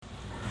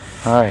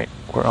Alright,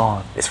 we're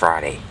on. It's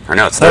Friday. Or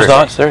no, it's No, it's Thursday.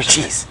 not, it's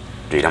Thursday. Jeez.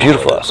 Dude, I'm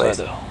Beautiful all over the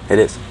outside, place. though. It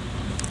is.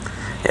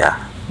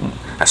 Yeah.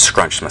 I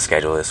scrunched my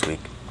schedule this week.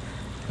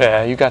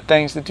 Yeah, you got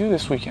things to do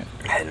this weekend.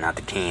 Heading out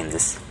to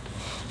Kansas.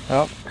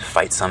 Yep.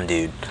 Fight some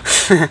dude.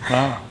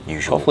 Wow.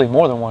 Usual. Hopefully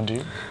more than one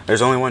dude.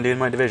 There's only one dude in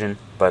my division,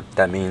 but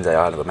that means I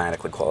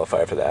automatically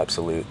qualify for the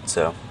absolute,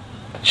 so...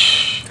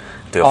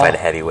 Do fight a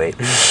heavyweight.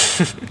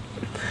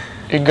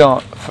 You're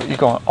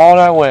going all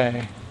that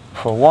way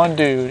for one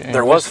dude. And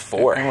There was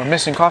 4. And we're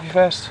missing Coffee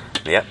Fest?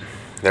 Yep.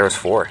 There was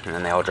 4, and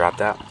then they all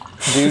dropped out.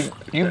 Dude,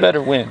 you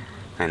better win.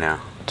 I know.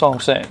 That's all I'm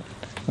saying.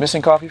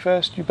 Missing Coffee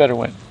Fest, you better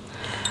win.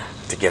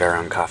 To get our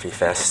own coffee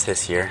fest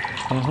this year.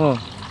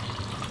 Mm.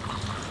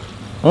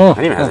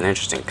 It even has an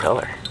interesting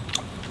color.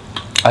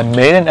 I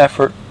made an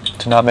effort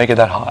to not make it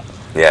that hot.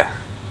 Yeah.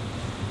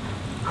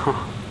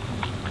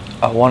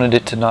 I wanted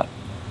it to not...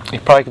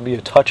 It probably could be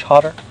a touch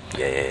hotter.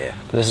 Yeah.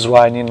 But this is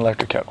why I need an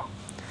electric kettle.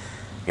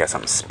 We got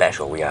something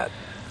special. We got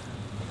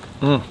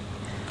the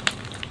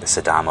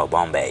Sidamo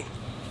Bombay.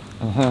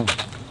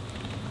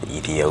 The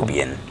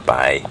Ethiopian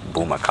by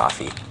Buma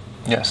Coffee.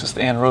 Yes, it's the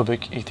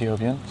anaerobic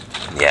Ethiopian.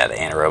 Yeah, the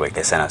anaerobic.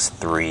 They sent us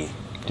 3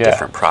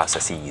 different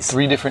processes.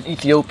 3 different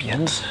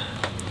Ethiopians.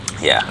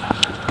 Yeah.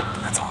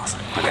 That's awesome.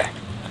 Okay.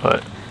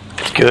 But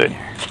it's good.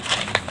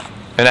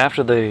 And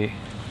after the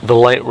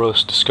light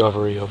roast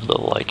discovery of the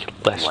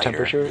less Lighter,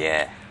 temperature,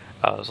 yeah.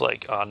 I was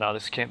like, oh no,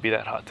 this can't be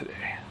that hot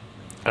today.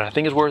 And I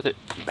think it's worth it.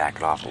 Back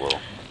it off a little.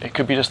 It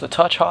could be just a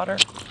touch hotter,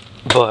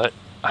 but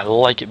I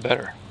like it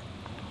better.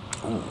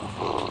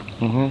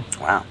 Ooh.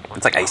 Wow.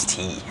 It's like iced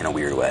tea in a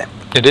weird way.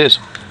 It is.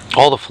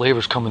 All the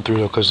flavors coming through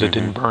though because it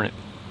didn't burn it.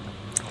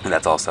 And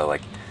that's also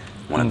like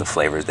one of the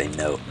flavors they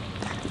note.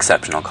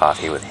 Exceptional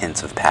coffee with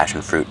hints of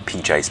passion fruit,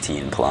 peach iced tea,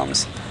 and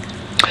plums.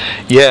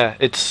 Yeah,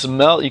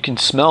 you can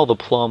smell the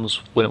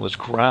plums when it was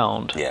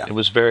ground. Yeah. It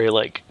was very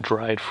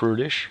dried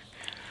fruitish.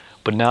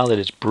 But now that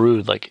it's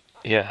brewed, the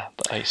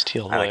iced tea.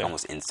 I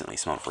almost instantly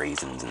smell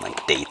raisins and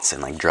dates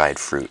and dried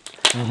fruit.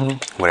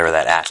 Whatever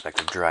that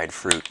aspect of dried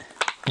fruit.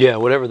 Yeah,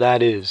 whatever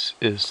that is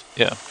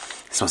yeah.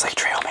 It smells like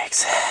trail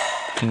mix.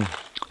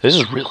 This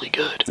is really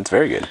good. It's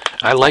very good.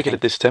 I like it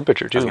at this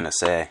temperature too. I was gonna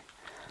say,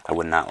 I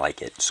would not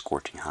like it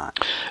scorching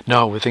hot.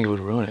 No, I think it would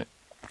ruin it.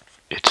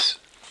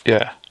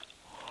 Yeah.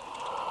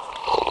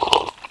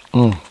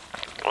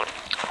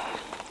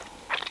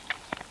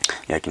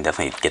 Yeah, I can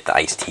definitely get the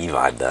iced tea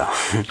vibe though.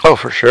 Oh,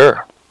 for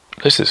sure.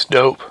 This is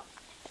dope.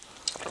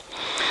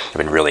 I've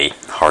been really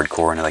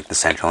hardcore into the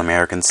Central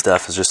American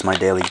stuff. It's just my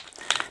daily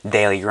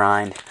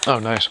grind. Oh,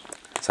 nice.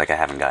 It's I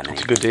haven't gotten any.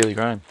 It's a good daily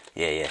grind.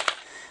 Yeah.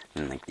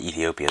 And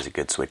Ethiopia is a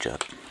good switch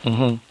up.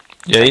 Yeah,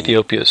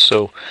 Ethiopia is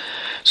so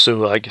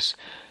I guess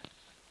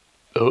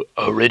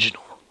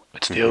original.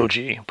 It's the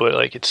OG, but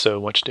it's so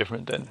much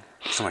different than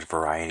So much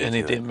variety.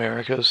 any of the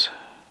Americas.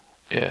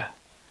 Yeah.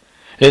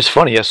 It's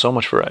funny, yeah, so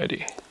much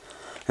variety.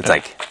 It's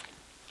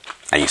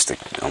I used to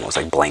almost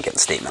blanket the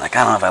statement. I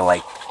don't know if I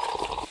like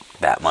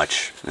that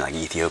much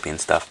Ethiopian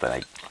stuff,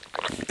 but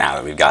now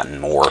that we've gotten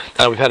more.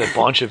 Now we've had a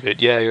bunch of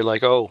it. Yeah, you're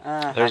like,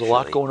 there's a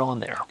lot actually, going on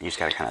there. You just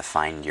gotta kind of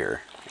find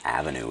your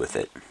avenue with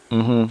it.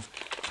 But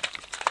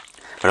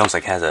it almost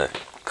has a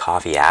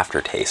coffee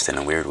aftertaste in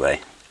a weird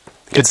way.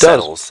 It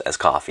settles as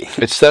coffee.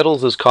 It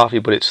settles as coffee,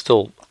 but it's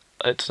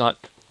not,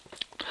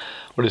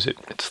 what is it?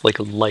 It's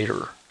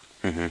lighter.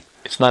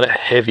 It's not a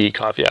heavy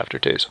coffee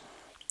aftertaste.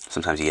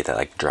 Sometimes you get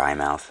that dry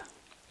mouth.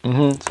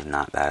 This is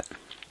not that.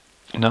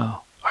 No.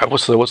 All right,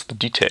 what's the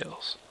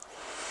details?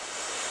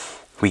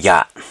 We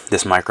got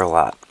this micro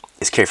lot.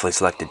 Is carefully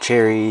selected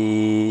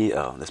cherry.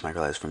 Oh, this micro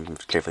lot is from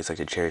carefully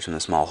selected cherries from the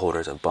small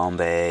holders of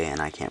Bombay,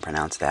 and I can't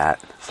pronounce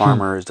that.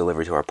 Farmers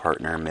delivered to our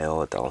partner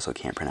mill. It also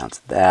can't pronounce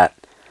that.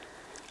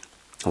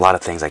 A lot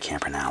of things I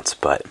can't pronounce,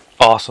 but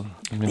Awesome.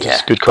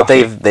 It's good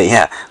coffee. But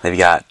they've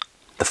got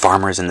the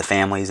farmers and the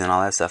families and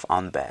all that stuff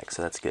on the bag,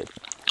 so that's good.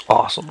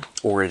 Awesome.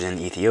 Origin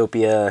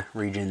Ethiopia,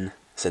 region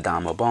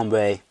Sidamo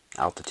Bombay,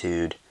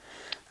 altitude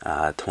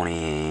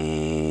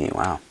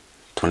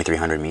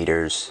 2,300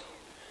 meters.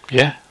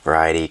 Yeah.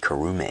 Variety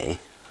Karume,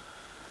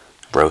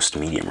 roast,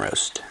 medium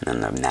roast,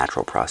 and then the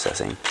natural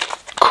processing.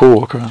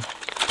 Cool. Okay.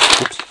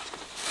 Oops.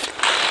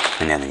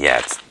 And then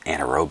it's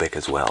anaerobic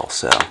as well.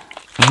 So.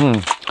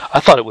 I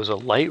thought it was a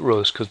light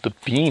roast because the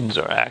beans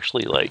are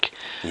actually light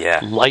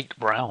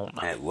brown.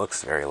 And it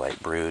looks very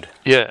light brewed.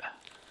 Yeah.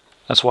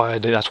 That's why I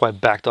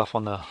backed off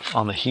on the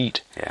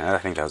heat. Yeah, I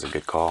think that was a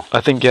good call.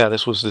 I think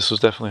this was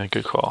definitely a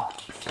good call.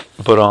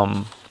 But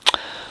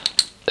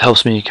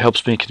helps me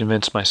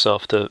convince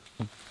myself to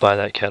buy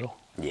that kettle.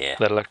 Yeah.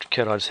 That electric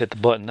kettle. I just hit the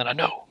button, then I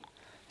know.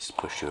 Just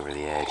pushed you over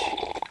the edge.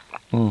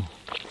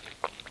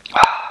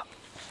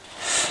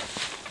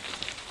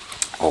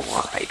 All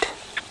right.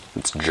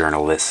 Let's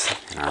journal this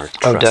in our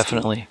trusty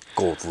definitely.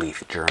 Gold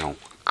leaf journal.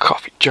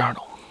 Coffee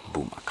journal.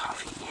 Buma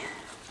Coffee.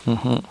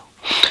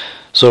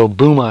 So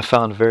Buma I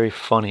found very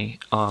funny.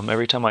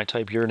 Every time I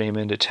type your name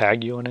in to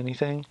tag you on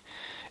anything,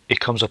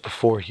 it comes up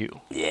before you.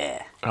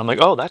 Yeah. And I'm like,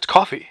 oh, that's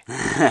coffee.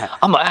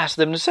 I'm going to ask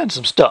them to send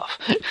some stuff.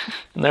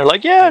 And they're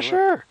like, yeah,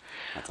 sure.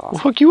 That's We'll awesome.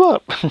 hook you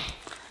up.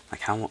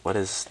 Like what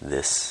is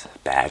this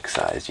bag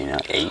size?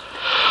 8?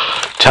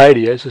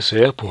 Tidy as a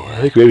sample. Yeah.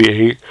 I think maybe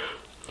 8.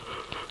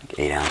 Like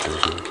 8 ounces or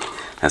something.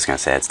 I was gonna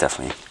say it's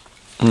definitely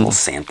a little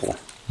sample.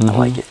 I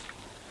like it.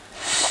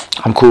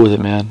 I'm cool with it,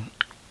 man.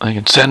 I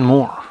can send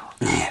more.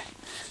 Yeah.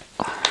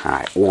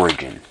 Alright,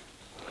 origin.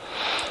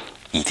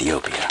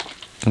 Ethiopia.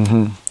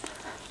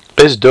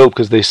 It's dope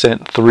because they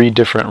sent 3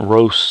 different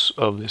roasts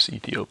of this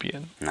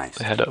Ethiopian. Nice.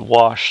 They had a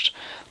washed,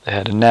 they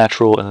had a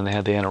natural, and then they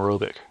had the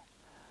anaerobic.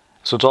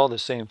 So it's all the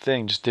same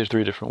thing, just did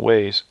 3 different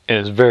ways. And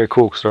it's very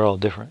cool because they're all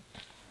different.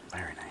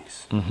 Very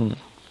nice.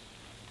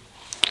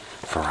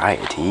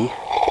 Variety.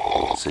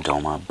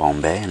 Sodoma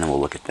Bombay, and then we'll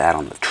look at that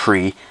on the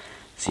tree.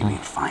 See if we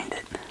can find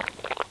it.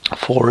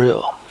 For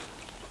real.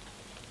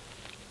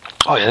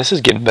 Oh yeah, this is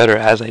getting better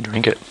as I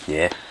drink it.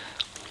 Yeah.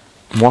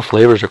 More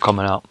flavors are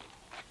coming out.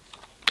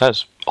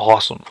 That's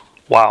awesome.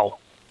 Wow.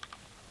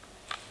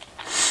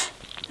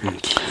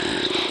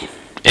 Okay.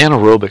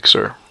 Anaerobics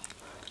are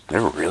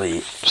They're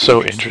really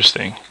so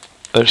interesting.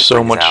 There's so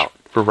Brings much out-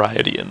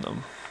 variety in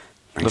them.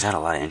 brings out a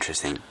lot of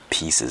interesting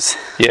pieces.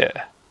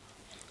 Yeah.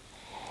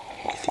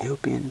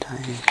 Ethiopian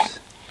types.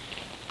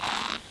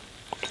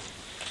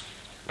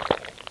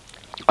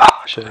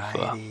 I should have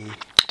Variety.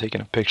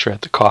 taken a picture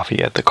at the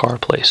coffee at the car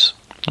place.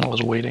 I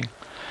was waiting.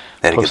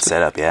 They had a good Posted.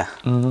 setup, yeah.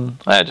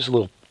 I had just a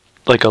little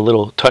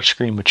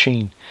touchscreen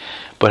machine,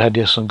 but had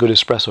just some good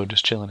espresso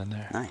just chilling in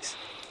there. Nice.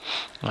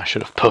 I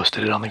should have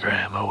posted it on the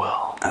gram. Oh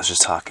well. I was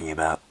just talking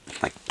about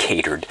like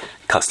catered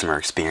customer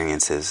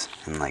experiences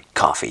and like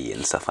coffee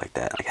and stuff like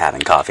that. Like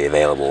having coffee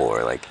available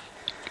or like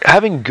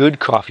Having good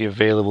coffee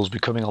available is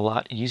becoming a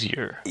lot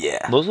easier.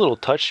 Yeah. Those little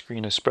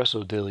touchscreen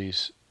espresso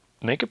dillies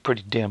make a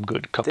pretty damn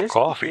good cup of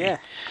coffee. Yeah.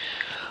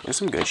 There's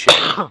some good shit.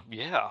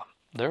 Yeah,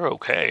 they're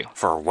okay.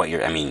 For what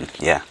you're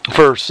yeah.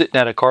 For sitting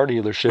at a car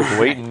dealership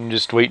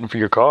waiting for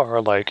your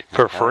car, like,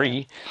 for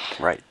free.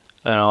 Right.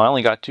 You know, I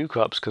only got 2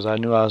 cups because I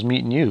knew I was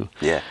meeting you.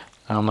 Yeah.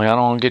 And I'm like, I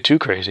don't want to get too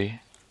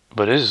crazy,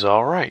 but this is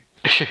all right.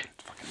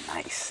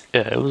 Nice.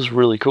 Yeah, it was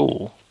really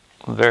cool.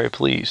 I'm very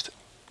pleased.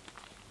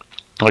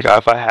 Like,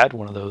 if I had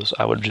one of those,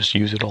 I would just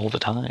use it all the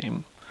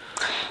time.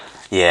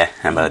 Yeah,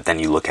 but then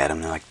you look at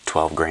them, they're like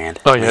 12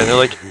 grand. Oh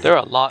yeah, they're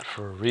a lot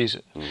for a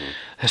reason.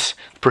 It's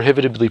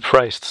prohibitively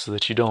priced so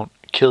that you don't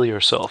kill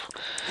yourself.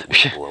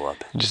 Blow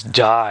up. Just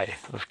die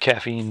of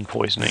caffeine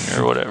poisoning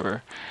or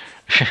whatever.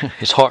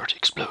 His heart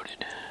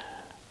exploded.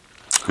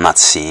 I'm not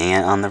seeing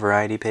it on the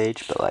variety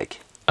page, but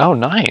like Oh,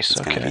 nice.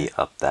 it's Okay. gonna be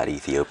up that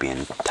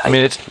Ethiopian type. I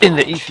mean, it's in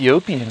the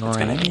Ethiopian It's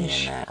gonna be in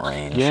range. that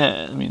range.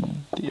 Yeah, I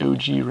mean, the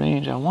OG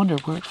range. I wonder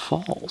where it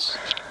falls.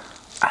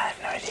 I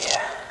have no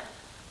idea.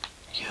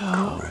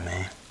 Yo.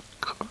 Kurume.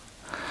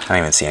 I don't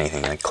even see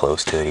anything like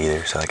close to it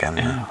either, so like I don't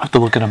Yeah, know. I have to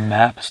look at a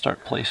map and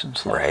start placing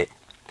stuff. Right.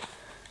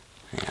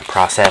 Yeah,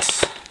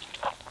 process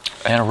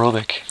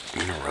Anaerobic.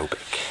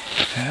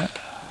 anaerobic. Yeah.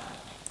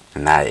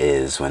 And that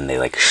is when they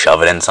like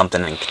shove it in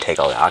something and take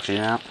all the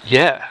oxygen out.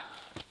 Yeah.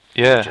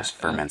 Yeah. It just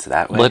ferments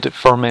that way. Let it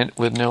ferment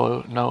with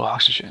no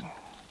oxygen.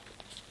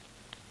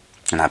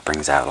 And that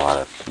brings out a lot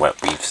of what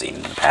we've seen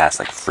in the past,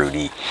 like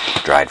fruity,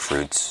 dried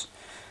fruits.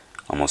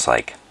 Almost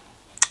like,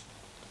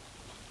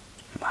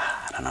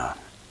 I don't know.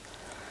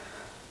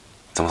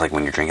 It's almost like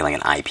when you're drinking like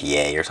an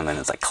IPA or something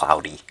that's like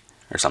cloudy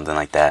or something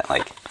like that.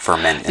 Like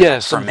Yeah,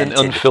 something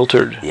fermented.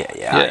 unfiltered. Yeah.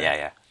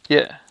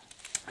 Yeah.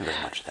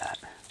 Very much that.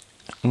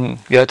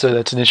 Yeah, that's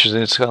an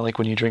interesting. It's kind of like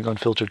when you drink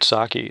unfiltered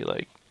sake.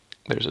 Like,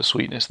 there's a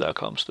sweetness that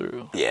comes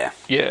through. Yeah.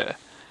 Yeah,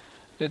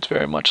 it's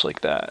very much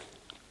like that.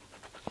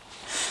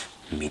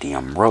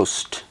 Medium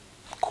roast.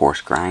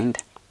 Coarse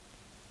grind.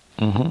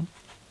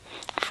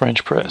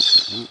 French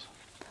press,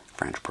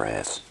 French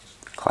press.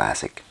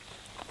 Classic.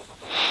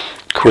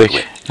 quick,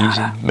 Quick.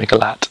 easy, make a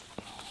lot.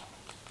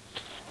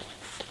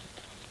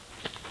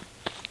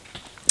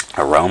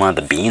 Aroma,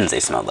 the beans, they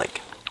smell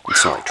like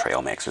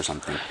trail mix or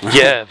something.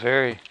 Yeah,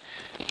 very,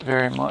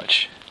 very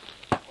much.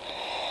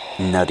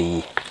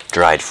 Nutty,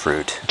 dried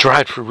fruit.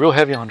 Dried fruit, real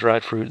heavy on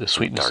dried fruit. The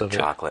sweetness Dark of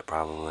chocolate,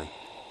 probably. it,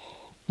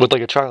 with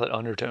like a chocolate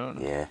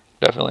undertone. Yeah.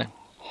 Definitely.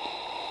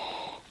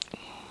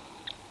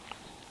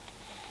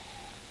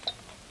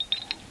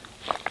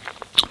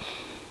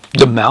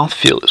 The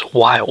mouthfeel is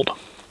wild.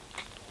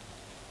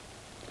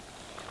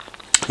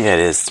 Yeah, it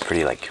is. It's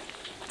pretty, like,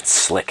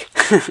 slick.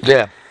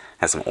 Yeah.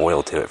 Has some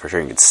oil to it, for sure.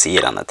 You can see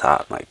it on the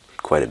top, like,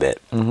 quite a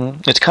bit.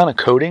 It's kind of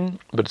coating,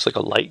 but it's like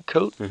a light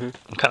coat. It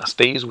kind of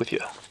stays with you.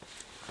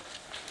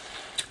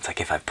 It's like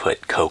if I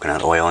put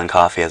coconut oil in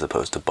coffee as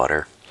opposed to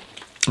butter.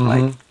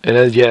 Like, It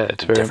has, yeah,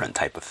 it's very different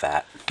type of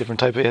fat. different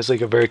type. It has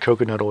like a very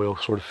coconut oil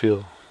sort of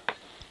feel.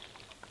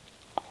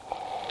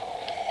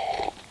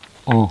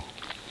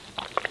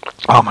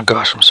 Oh my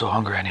gosh, I'm so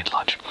hungry. I need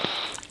lunch.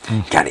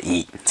 Gotta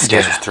eat.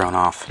 Schedule's Yeah. thrown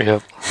off.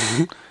 Yep.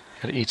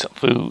 Gotta eat some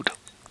food.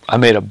 I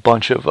made a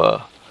bunch of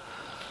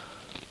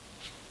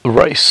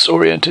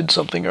rice-oriented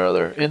something or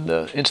other in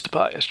the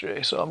Instapot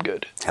yesterday, so I'm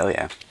good. Hell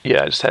yeah.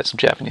 Yeah, I just had some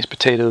Japanese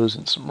potatoes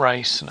and some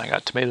rice, and I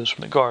got tomatoes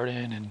from the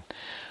garden, and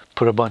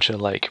put a bunch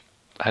of I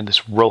had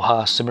this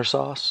Roja simmer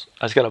sauce.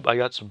 I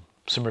got some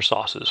simmer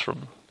sauces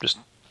from just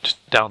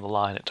down the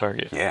line at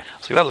Target. Yeah. I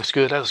was like, that looks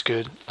good. That looks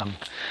good. I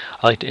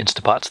like the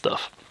Instapot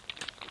stuff.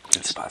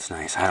 Instapot's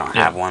nice. I don't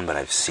have one, but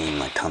I've seen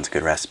like tons of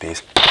good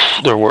recipes.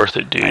 They're worth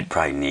it, dude. I'd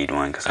probably need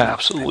one because I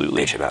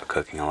bitch about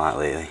cooking a lot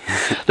lately.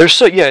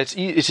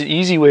 It's an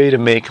easy way to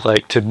make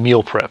to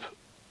meal prep.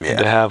 Yeah.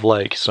 To have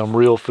some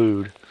real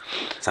food.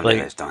 Some days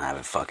I just don't have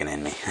it fucking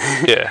in me.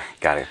 Yeah.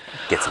 Gotta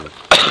get some.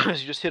 You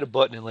just hit a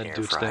button and let it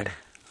do its thing.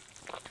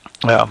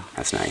 Yeah.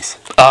 That's nice.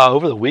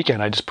 Over the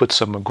weekend, I just put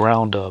some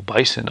ground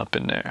bison up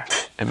in there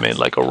and made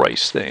a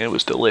rice thing. It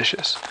was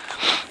delicious.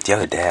 The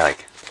other day, I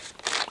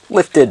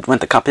went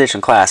to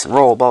competition class and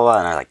rolled, blah, blah,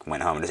 and I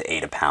went home and just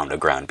ate a pound of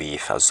ground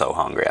beef. I was so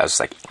hungry. I was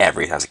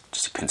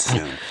just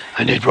consumed.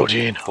 I need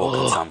protein. Full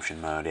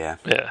consumption mode, yeah.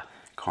 Yeah.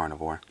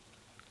 Carnivore.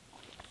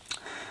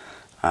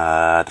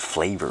 The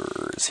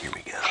flavors. Here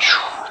we go.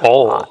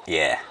 Oh.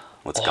 Yeah.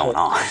 What's going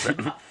on?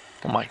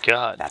 Oh my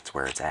god. That's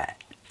where it's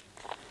at.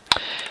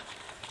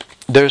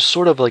 There's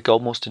sort of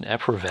almost an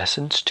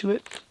effervescence to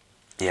it.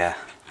 Yeah.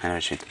 I know,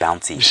 it's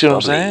bouncy. You see what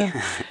I'm saying?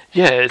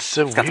 Yeah, it's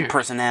so weird. It's got some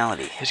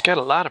personality. It's got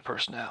a lot of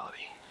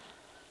personality.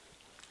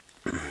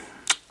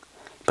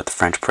 But the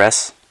French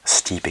press,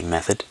 steeping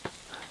method.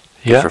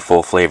 Yeah. For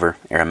full flavor,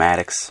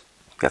 aromatics.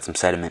 Got some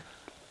sediment.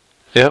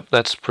 Yep,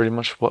 that's pretty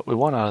much what we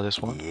want out of this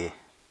one. Yeah.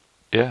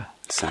 Yeah.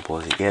 Simple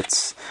as it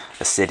gets.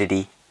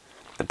 Acidity.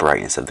 The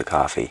brightness of the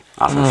coffee.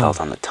 Often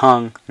felt on the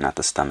tongue, not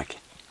the stomach.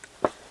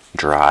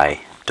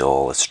 Dry,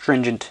 dull,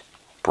 astringent,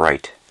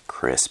 bright,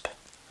 crisp,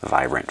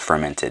 vibrant,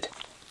 fermented,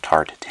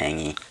 tart,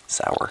 tangy,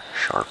 sour,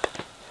 sharp.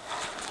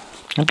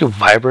 I think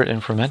vibrant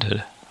and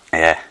fermented.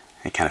 Yeah,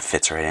 it kind of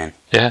fits right in.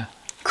 Yeah.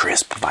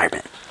 Crisp,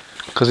 vibrant.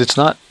 Because it's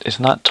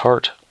not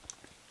tart.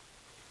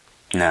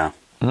 No.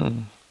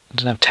 It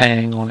doesn't have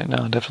tang on it.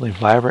 No, definitely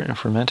vibrant and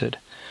fermented.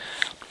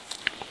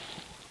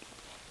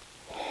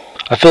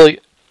 I feel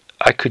like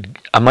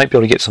I might be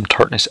able to get some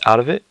tartness out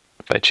of it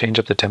if I change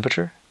up the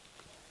temperature.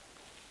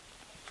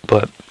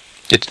 But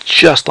it's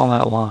just on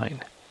that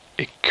line.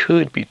 It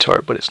could be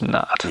tart, but it's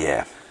not.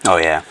 Yeah. Oh,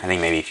 yeah. I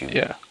think maybe if you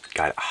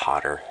got it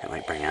hotter, it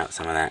might bring out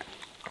some of that.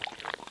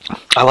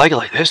 I like it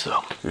like this,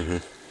 though. Mm-hmm.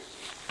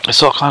 I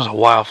saw all kinds of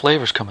wild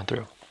flavors coming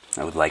through.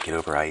 I would like it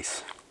over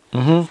ice.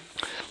 Mm-hmm.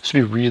 This would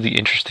be really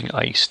interesting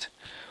iced.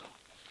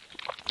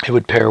 It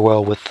would pair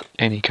well with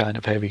any kind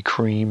of heavy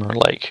cream or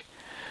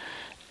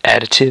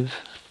additive,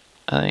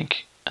 I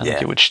think. I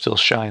think it would still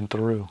shine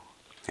through.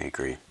 I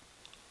agree.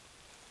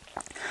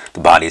 The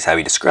body is how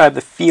we describe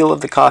the feel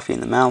of the coffee in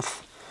the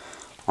mouth,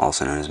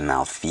 also known as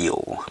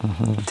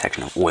mouthfeel.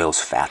 Detection of oils,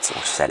 fats,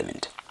 or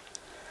sediment.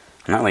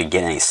 I'm not really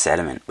getting any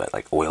sediment, but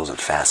oils and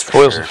fats for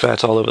sure. Oils and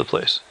fats all over the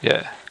place,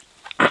 yeah.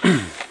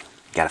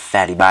 Got a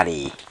fatty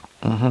body.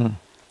 Mm-hmm.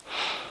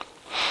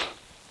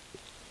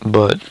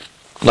 But,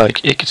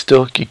 it could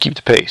still keep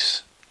the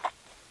pace.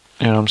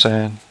 You know what I'm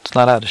saying? It's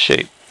not out of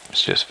shape.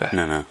 It's just fat.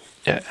 No.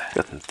 Yeah.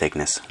 Got some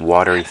thickness.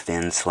 Watery,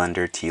 thin,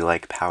 slender,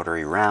 tea-like,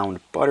 powdery, round,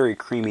 buttery,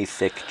 creamy,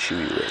 thick,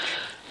 chewy, rich.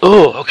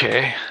 Oh,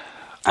 okay.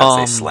 I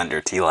would say slender,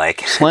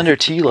 tea-like. Slender,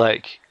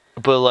 tea-like,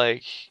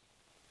 but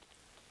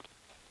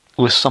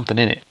with something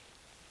in it.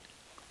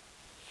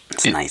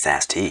 It's a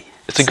nice-ass tea.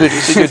 It's a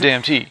good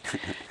damn tea.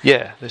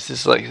 Yeah, this is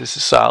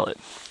solid.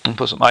 And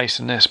put some ice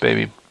in this,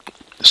 baby.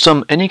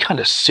 Any kind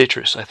of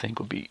citrus, I think,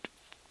 would be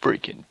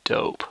freaking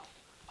dope.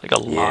 Like a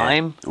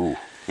lime. Ooh.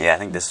 Yeah, I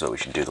think this is what we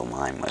should do the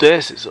lime with.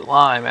 This is a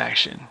lime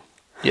action.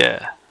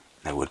 Yeah.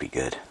 That would be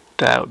good.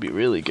 That would be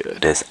really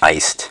good. This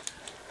iced.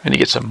 And you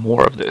get some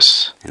more of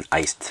this. And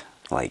iced,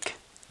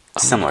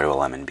 similar to a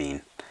lemon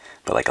bean,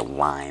 but a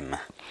lime.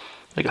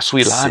 Like a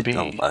sweet lime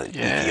bean.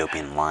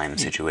 Ethiopian lime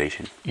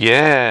situation.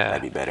 Yeah.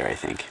 That'd be better, I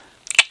think.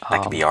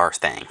 That could be our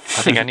thing.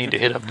 I think I need to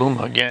hit up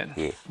Booma again.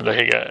 Yeah. But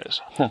hey,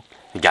 guys.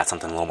 You got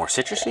something a little more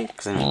citrusy?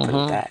 Because I didn't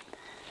put that.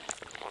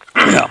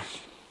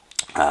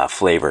 Yeah.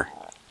 Flavor.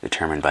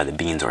 Determined by the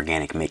bean's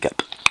organic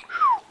makeup.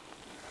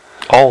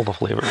 All the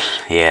flavors.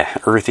 Yeah.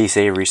 Earthy,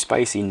 savory,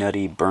 spicy,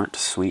 nutty, burnt,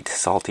 sweet,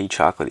 salty,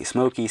 chocolatey,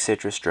 smoky,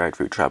 citrus, dried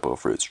fruit, tropical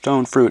fruit,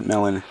 stone fruit,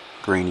 melon,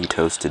 grainy,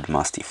 toasted,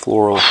 musty,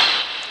 floral.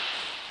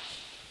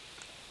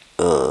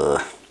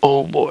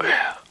 Oh boy.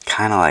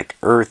 Kind of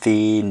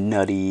earthy,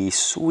 nutty,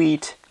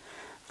 sweet,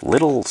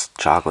 little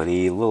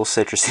chocolatey, little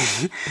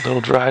citrusy.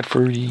 Little dried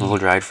fruity. Little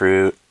dried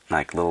fruit.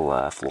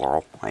 Little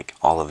floral.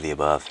 All of the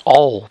above.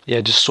 All.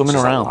 Yeah, just swimming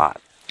around. A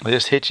lot.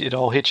 It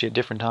all hits you at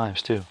different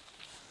times, too.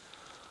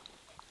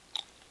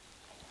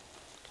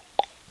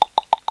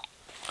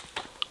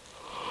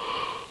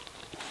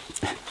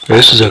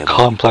 This is a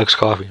complex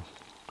coffee.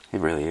 It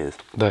really is.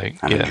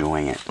 I'm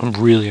enjoying it. I'm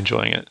really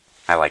enjoying it.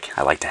 I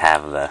like to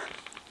have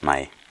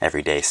my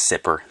everyday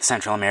sipper,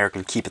 Central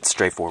American, keep it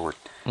straightforward,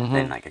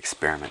 and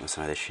experiment with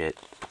some of this shit.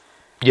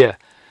 Yeah,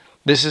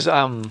 this is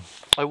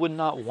I would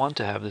not want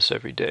to have this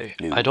every day.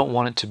 No. I don't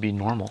want it to be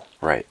normal.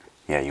 Right.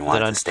 Yeah, you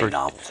want it to stay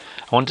novel.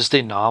 I want it to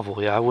stay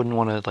novel. Yeah, I wouldn't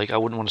want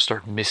to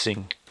start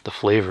missing the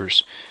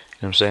flavors. You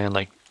know what I'm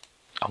saying?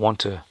 I want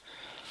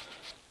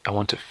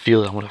to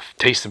feel it. I want to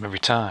taste them every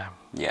time.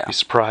 Yeah. Be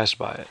surprised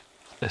by it.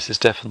 This is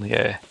definitely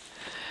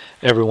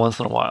every once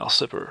in a while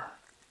sipper.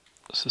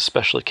 It's a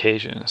special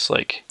occasion. It's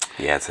like,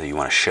 Yeah, so you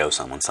want to show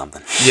someone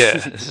something. yeah,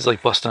 this is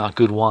like busting out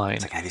good wine.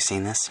 It's like, have you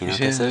seen this? You know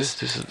You what see this is?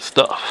 This is the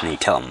stuff. And you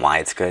tell them why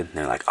it's good, and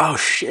they're like, oh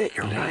shit,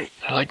 you're right.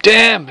 They're like,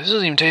 damn, this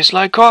doesn't even taste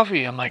like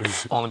coffee. I'm like,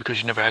 only because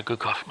you never had good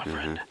coffee, my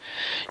friend.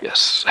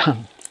 Yes.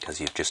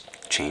 Because you've just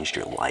changed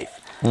your life.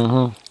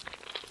 Yeah,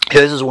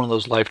 this is one of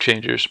those life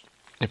changers.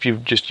 If you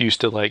just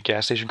used to like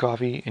gas station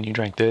coffee and you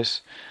drank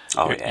this,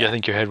 Oh, yeah. I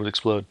think your head would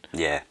explode.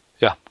 Yeah.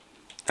 Yeah.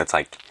 That's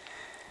like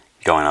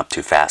going up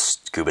too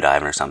fast, scuba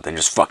diving or something,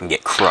 just fucking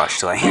get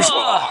crushed. Like,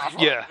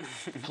 Yeah.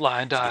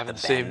 Fly and dive in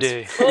the same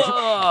day. take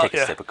a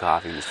yeah. sip of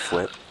coffee and just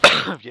flip.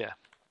 Yeah.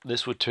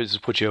 This would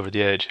just put you over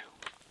the edge.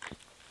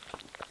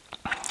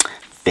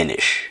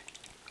 Finish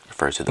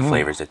refers to the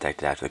flavors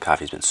detected after the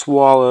coffee's been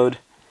swallowed.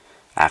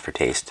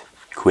 Aftertaste: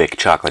 quick,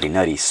 chocolatey,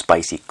 nutty,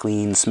 spicy,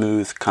 clean,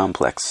 smooth,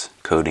 complex,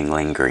 coating,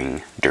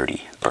 lingering,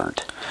 dirty,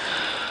 burnt.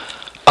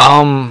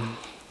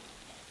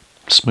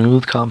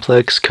 Smooth,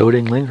 complex,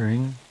 coating,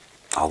 lingering.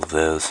 All of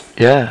those.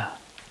 Yeah.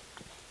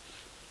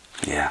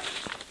 Yeah.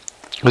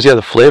 Because yeah,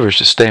 the flavor's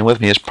just staying with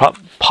me. It's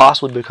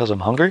possibly because I'm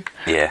hungry,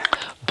 Yeah.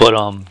 but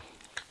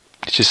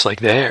it's just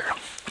like there.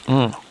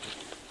 Yeah,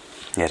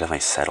 it definitely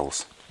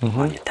settles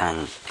on your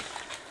tongue.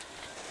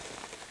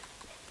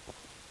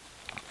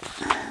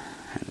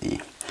 And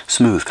the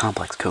smooth,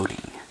 complex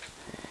coating.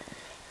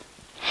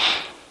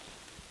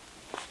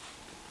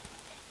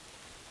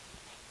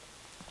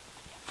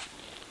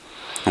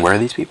 And where are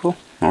these people?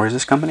 Where is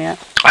this company at?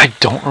 I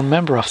don't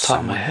remember off the top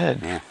of my Somewhere. head.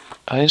 Yeah.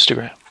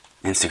 Instagram.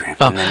 Instagram.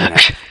 Oh. And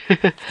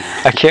then,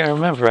 I can't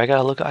remember. I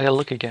gotta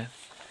look again.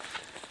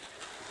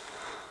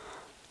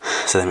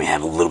 so then we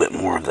have a little bit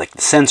more of like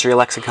the sensory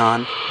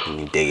lexicon, and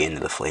we dig into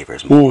the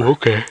flavors more. Ooh,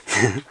 okay.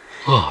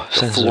 Oh,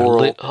 senses are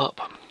lit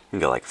up. We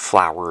go like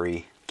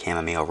flowery,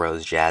 chamomile,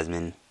 rose,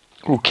 jasmine,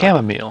 Ooh,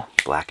 chamomile.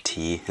 black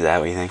tea. Is that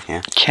what you think?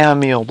 Yeah.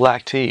 Chamomile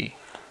black tea.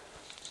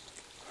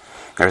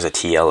 There's a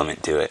tea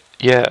element to it.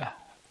 Yeah.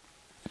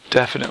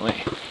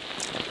 Definitely.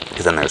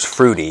 Because then there's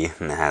fruity,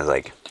 and it has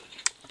like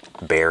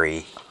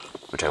berry,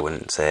 which I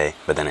wouldn't say,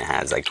 but then it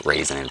has like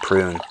raisin and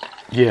prune,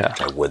 Yeah.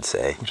 which I would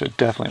say. Which I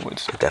definitely would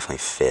say. It definitely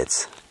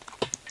fits.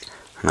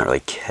 I'm not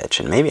really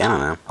catching. Maybe, I don't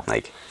know,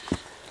 like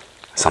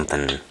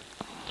something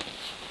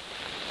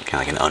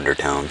kind of like an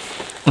undertone.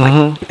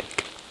 Mm-hmm.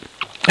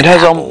 Like It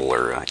has apple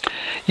or like,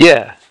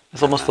 yeah.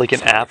 It's almost like an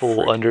some fruit.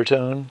 apple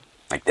undertone.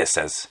 like this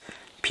says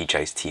peach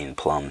iced tea and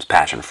plums,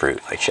 passion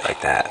fruit, like shit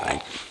like that.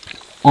 Like,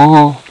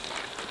 Oh.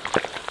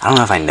 I don't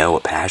know if I know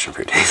what passion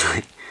fruit tastes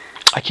like.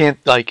 I can't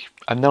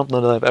I don't know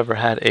that I've ever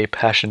had a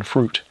passion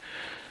fruit.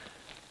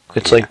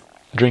 It's Yeah. like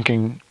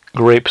drinking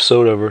grape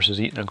soda versus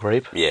eating a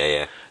grape. Yeah,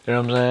 yeah, You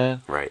know what I'm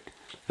saying? right.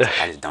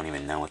 I just don't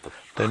even know what the.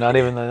 They're not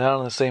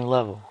on the same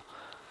level.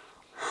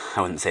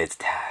 I wouldn't say it's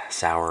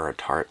sour or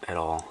tart at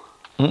all.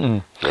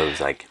 Mm-mm. Those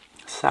like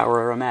sour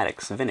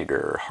aromatics,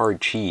 vinegar,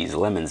 hard cheese,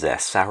 lemon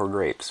zest, sour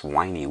grapes,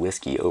 winey,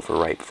 whiskey,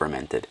 overripe,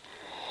 fermented.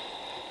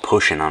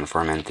 Pushing on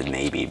fermented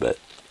maybe, but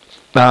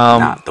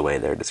not the way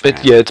they're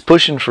described. It's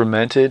pushing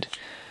fermented.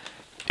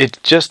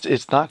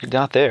 It's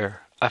not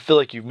there. I feel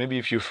like maybe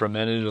if you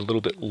fermented it a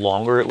little bit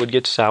longer, it would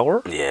get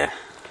sour. Yeah.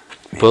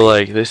 But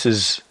like this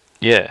is,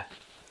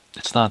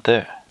 it's not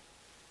there.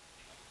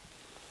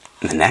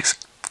 The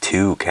next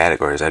two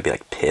categories, I'd be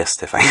like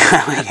pissed if I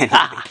got like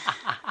anything.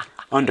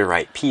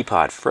 Underripe, pea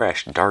pod,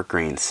 fresh, dark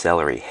green,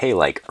 celery,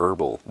 hay-like,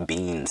 herbal,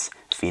 beans,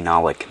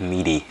 phenolic,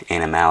 meaty,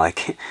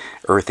 animalic,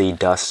 earthy,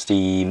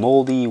 dusty,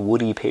 moldy,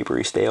 woody,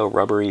 papery, stale,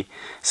 rubbery,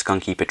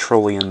 skunky,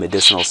 petroleum,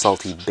 medicinal,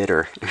 salty,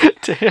 bitter.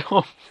 Damn.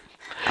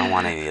 I don't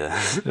want any of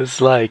this.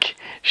 It's like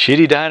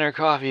shitty diner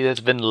coffee that's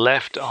been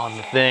left on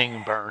the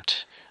thing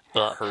burnt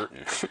up.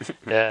 Hurting.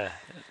 Yeah.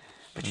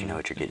 But you know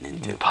what you're getting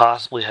into.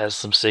 Possibly has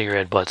some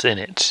cigarette butts in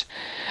it.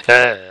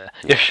 Yeah.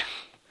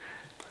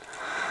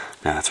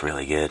 No, that's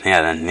really good.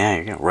 Yeah, then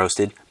you're gonna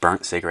roasted,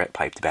 burnt cigarette,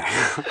 pipe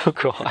tobacco. Oh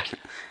god.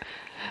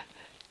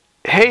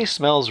 Hay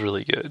smells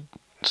really good.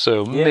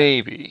 So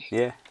maybe.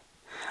 Yeah.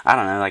 I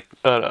don't know, like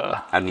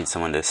But I'd need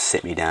someone to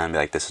sit me down and be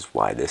like, this is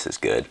why this is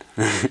good.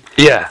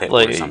 yeah, If it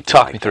were like something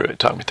talk like me through it.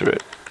 Talk me through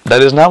it.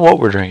 That is not what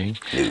we're drinking.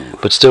 No.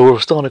 But still, we're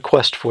still on a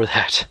quest for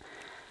that.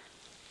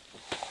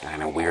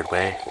 In a weird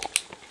way,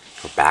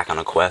 we're back on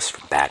a quest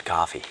for bad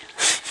coffee.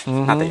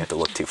 Not that you have to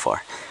look too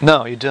far.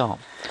 No, you don't.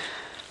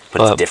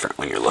 But it's different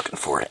when you're looking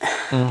for it.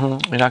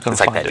 Mm-hmm. You're not going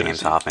It's to like find that it.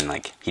 James Hoffman,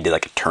 like, he did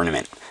like a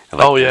tournament of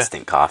like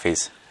instant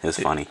coffees. It was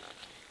funny.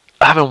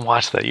 I haven't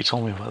watched that. You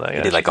told me about that.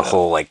 He did like a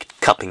whole like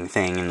cupping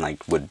thing and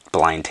like would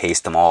blind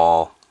taste them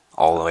all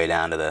the way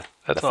down to the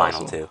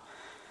final two.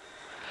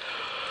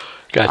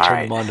 Gotta All turn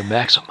right. them on to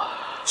maximum.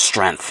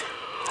 Strength.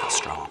 How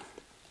strong?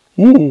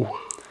 Ooh.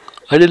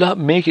 I did not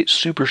make it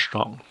super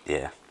strong.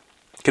 Yeah.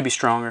 Could be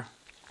stronger.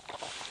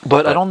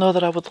 But I don't know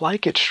that I would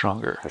like it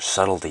stronger. There's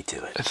subtlety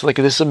to it. It's like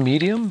this is a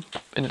medium,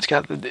 and it's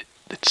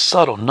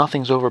subtle.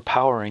 Nothing's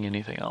overpowering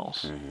anything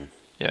else. Mm-hmm.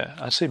 Yeah,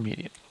 I'd say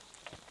medium.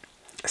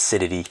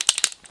 Acidity.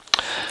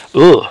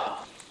 Ugh.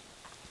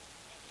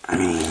 I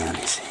mean, let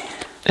me see.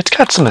 It's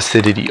got some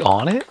acidity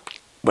on it.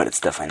 but it's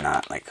definitely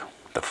not like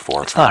the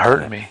forefront. It's not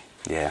hurting me.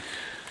 Yeah.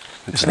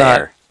 It's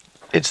there.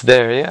 It's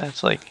there, yeah.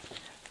 It's like,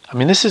 I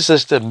mean, this is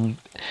just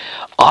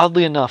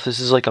oddly enough, this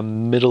is like a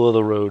middle of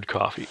the road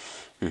coffee.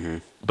 Mm-hmm.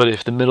 But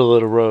if the middle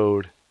of the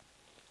road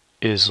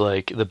is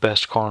like the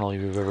best carnal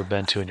you've ever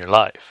been to in your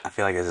life. I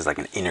feel like this is like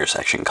an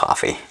intersection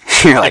coffee.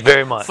 You're like,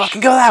 very much.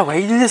 Fucking go that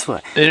way, you do this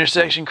way.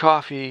 Intersection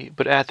coffee,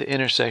 but at the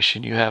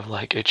intersection you have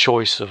like a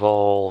choice of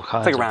all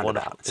kinds It's like a of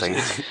roundabout. It's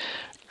like,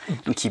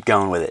 you keep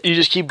going with it. You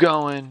just keep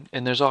going,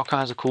 and there's all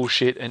kinds of cool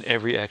shit in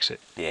every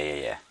exit.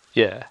 Yeah.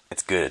 Yeah.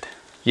 It's good.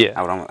 Yeah.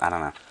 I don't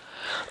know.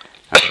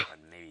 I think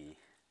I'd maybe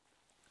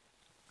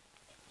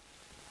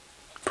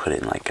put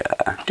it in like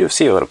do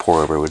see what a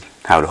pour over would,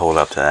 how it would hold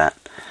up to that.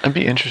 It'd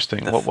be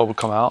interesting. What would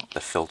come out? The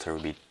filter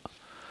would be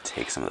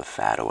take some of the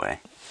fat away.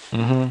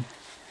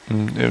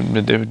 Mm-hmm.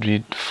 It would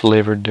be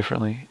flavored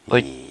differently.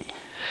 Like,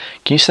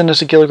 can you send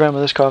us a kilogram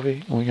of this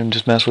coffee and we can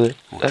just mess with it?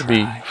 That'd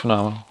be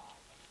phenomenal.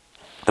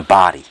 The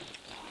body.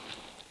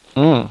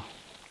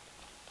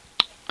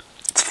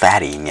 It's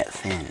fatty and yet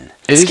thin.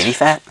 Skinny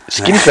fat?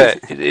 Skinny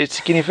fat. It's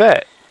skinny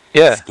fat.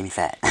 Yeah. Skinny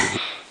fat.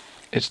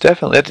 It's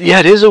definitely.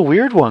 It is a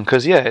weird one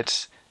because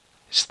it's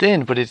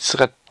thin, but it's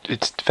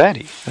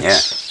fatty.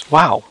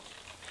 Wow.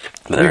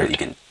 But there you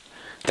can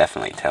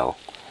definitely tell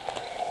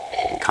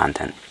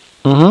content.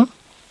 Mm-hmm.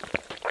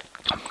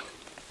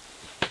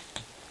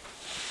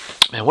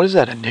 Man, what is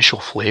that initial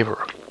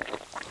flavor?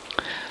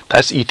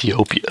 That's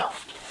Ethiopia.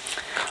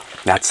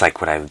 That's like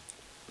what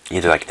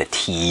either like the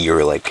tea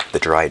or like the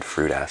dried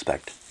fruit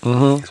aspect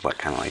is what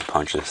kind of like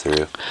punches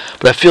through.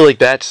 But I feel like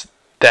that's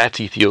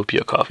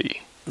Ethiopia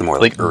coffee. The more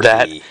like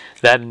earthy.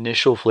 that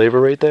initial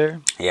flavor right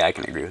there. Yeah, I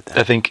can agree with that.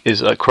 I think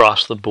is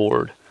across the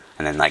board.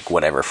 And then like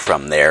whatever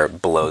from there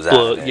blows out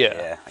of it.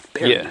 Yeah. Like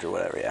berries or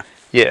whatever, yeah.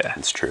 Yeah.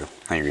 It's true.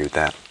 I agree with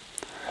that.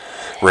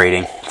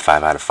 Rating,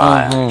 5 out of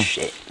 5.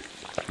 Shit.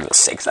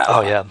 6 out of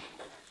 5. Oh, yeah.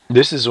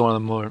 This is one of the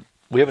more...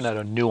 We haven't had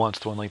a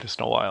nuanced one like this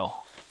in a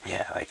while.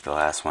 Yeah, like the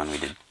last one we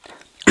did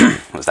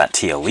was that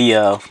Tia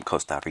Leo from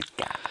Costa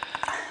Rica.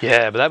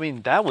 Yeah, but I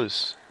mean, that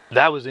was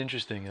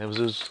interesting. It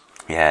was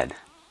We had...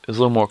 It was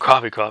a little more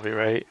coffee,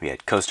 right? We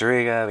had Costa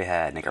Rica, we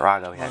had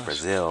Nicaragua, we had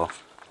Brazil.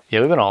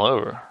 Yeah, we've been all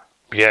over.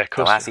 Yeah,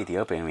 The last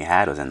Ethiopian we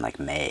had was in like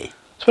May.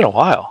 It's been a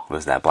while. It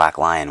was that Black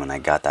Lion when I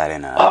got that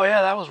in Oh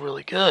yeah, that was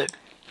really good.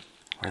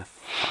 Where the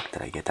fuck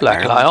did I get that? Black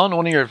Maryland? Lion,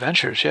 one of your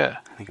adventures, yeah.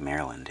 I think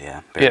Maryland,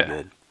 yeah. Very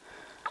good.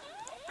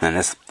 And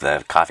then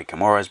the coffee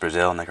Comoros,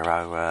 Brazil,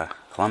 Nicaragua,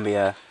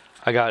 Colombia.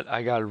 I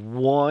got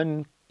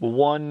one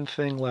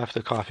thing left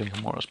of coffee in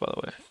Comoros, by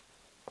the way.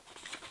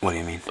 What do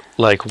you mean?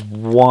 Like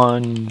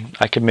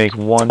I could make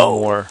one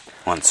more.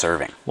 One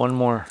serving. One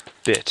more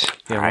bit.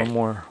 Yeah, right.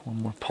 one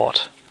more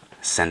pot.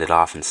 Send it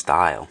off in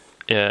style.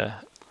 Yeah.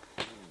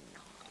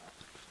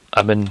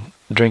 I've been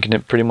drinking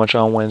it pretty much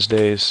on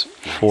Wednesdays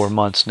for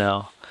months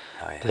now.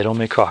 Oh, yeah. They don't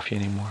make coffee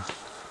anymore.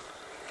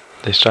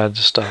 They started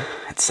to stop.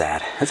 It's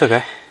sad. It's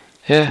okay.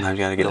 Yeah. Sometimes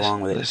you gotta get along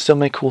with it. They still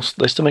make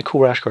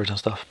cool rash guards and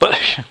stuff. But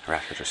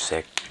rash guards are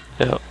sick.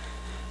 Yeah.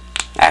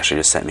 Ashley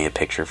just sent me a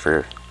picture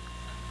for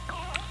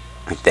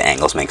like the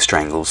Angles Make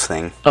Strangles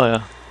thing. Oh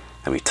yeah.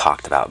 That we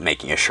talked about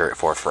making a shirt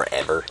for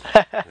forever.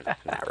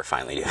 Now we're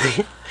finally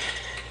doing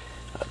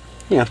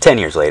it. 10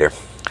 years later.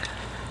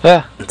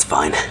 Yeah. It's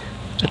fine.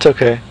 It's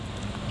okay.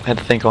 I had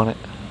to think on it.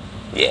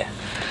 Yeah.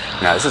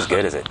 No, this is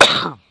good as it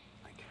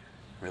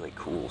really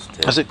cools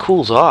too. As it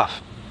cools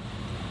off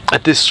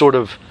at this sort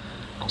of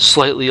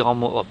slightly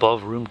almost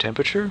above room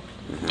temperature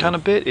kind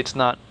of bit. It's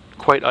not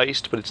quite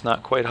iced, but it's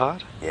not quite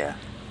hot. Yeah.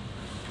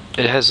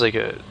 It has like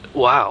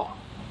wow.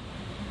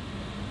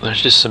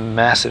 There's just some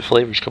massive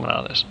flavors coming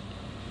out of this.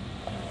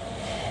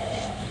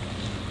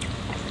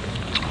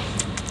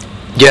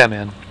 Yeah,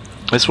 man.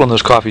 It's one of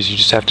those coffees you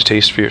just have to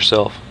taste for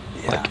yourself.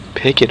 Yeah. Like,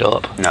 pick it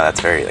up. No, that's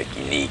very,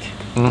 unique.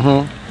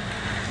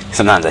 Mm-hmm.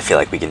 Sometimes I feel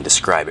like we can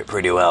describe it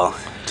pretty well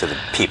to the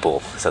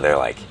people, so they're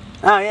like,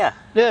 oh, yeah.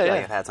 Yeah,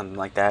 Like I've had something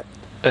like that.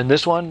 And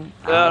this one,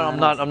 I'm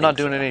not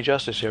doing any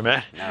justice here,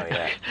 man. No,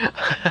 yeah.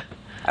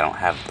 I don't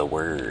have the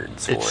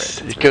words for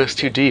it. It goes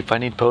too deep. I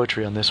need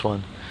poetry on this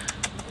one.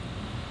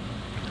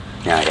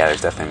 Yeah,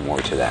 there's definitely more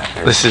to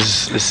that. This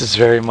is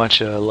very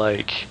much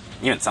a,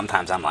 Even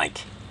sometimes I'm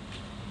like,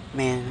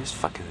 man,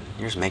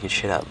 you're just making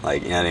shit up.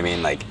 Like, you know what I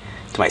mean? Like,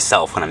 to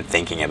myself when I'm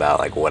thinking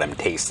about, what I'm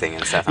tasting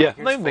and stuff. I'm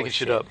not making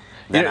shit up.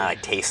 Then I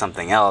taste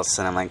something else,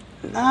 and I'm like,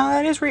 no,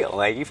 that is real.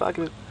 Like, you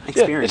fucking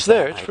experience it's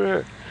there. That. It's for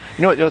sure.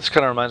 You know what this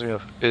kind of reminds me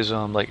of is,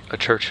 a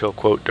Churchill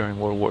quote during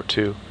World War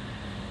II.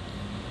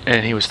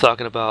 And he was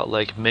talking about,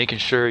 making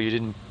sure you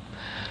didn't...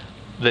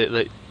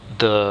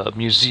 The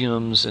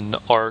museums and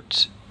the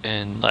art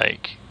and,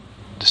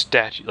 the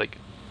statue,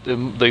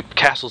 the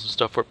castles and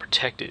stuff were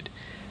protected.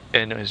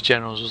 And his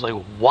generals was like,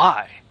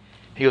 why?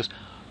 He goes,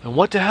 and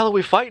what the hell are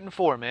we fighting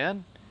for,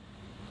 man?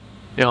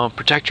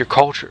 Protect your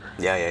culture.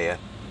 Yeah.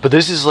 But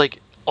this is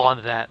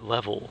on that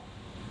level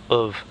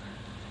of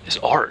this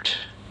art.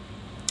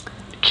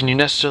 Can you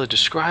necessarily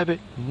describe it?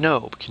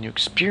 No. But can you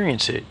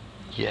experience it?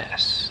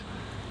 Yes.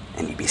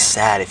 And you'd be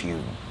sad if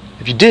you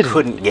If you didn't,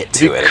 couldn't get if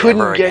to you it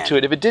couldn't ever get to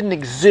again. it, if it didn't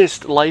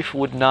exist, life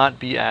would not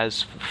be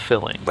as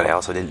fulfilling. But I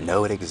also didn't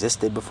know it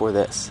existed before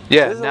this.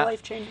 Yeah, This is now- a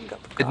life-changing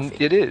cup of coffee.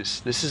 It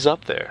is. This is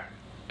up there,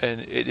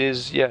 and it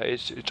is. Yeah,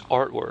 it's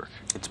artwork.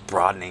 It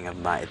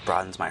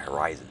broadens my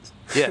horizons.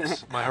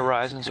 Yes, my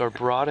horizons are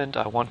broadened.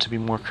 I want to be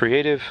more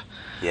creative.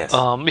 Yes.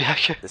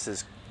 Yeah. This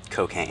is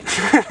cocaine.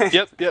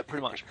 Yep.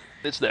 Pretty much.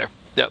 It's there.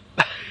 Yep.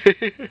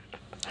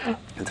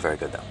 It's very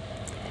good though.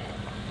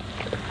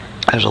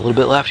 There's a little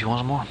bit left. You want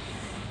some more?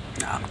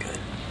 No, I'm good.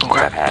 Okay.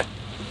 I've had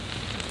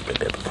a good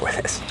bit before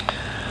this.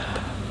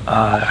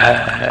 I've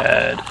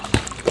had.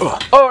 Oh,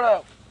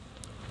 Oh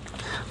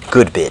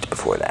good bit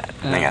before that.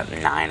 I got a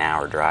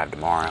 9-hour drive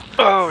tomorrow. no.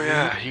 Oh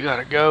yeah. You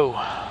gotta go.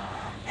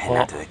 Heading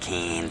out to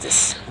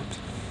Kansas.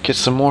 Get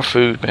some more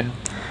food, man.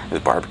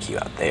 There's barbecue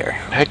out there.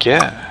 Heck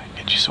yeah.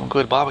 Get you some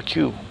good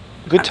barbecue.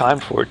 Good time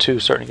for it too.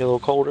 Starting to get a little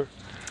colder.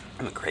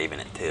 I'm craving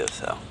it too,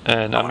 so.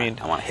 And I want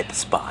to hit the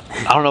spot.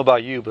 I don't know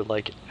about you, but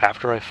like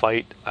after I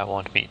fight, I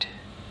want meat.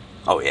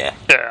 Oh yeah,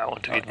 Yeah, I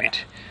want to eat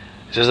meat.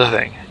 This is the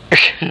thing.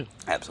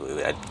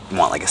 absolutely. I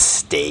want like a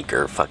steak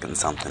or fucking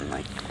something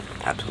like.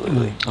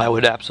 Absolutely. I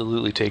would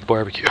absolutely take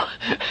barbecue.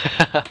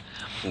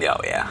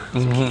 Oh yeah.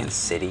 Some Kansas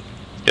City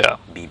Yeah.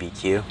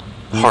 BBQ,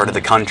 heart of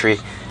the country,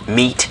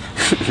 meat.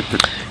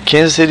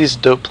 Kansas City's a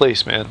dope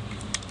place, man.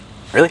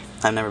 Really?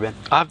 I've never been.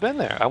 I've been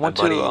there. I My went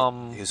buddy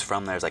to who's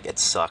from there is like, it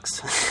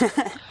sucks.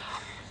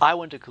 I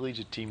went to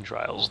collegiate team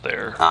trials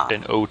there Ah.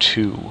 in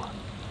 2002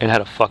 and had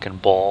a fucking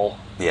ball.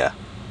 Yeah.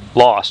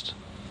 Lost.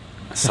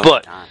 So But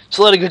much time.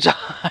 still had a good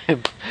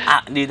time.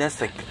 Dude, that's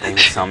like the thing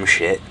with some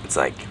shit. It's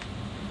like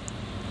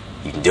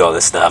you can do all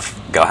this stuff,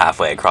 go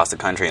halfway across the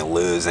country and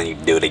lose, and you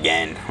can do it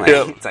again. Like,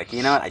 Yep. It's like,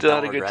 you know what? I Still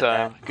don't had a good regret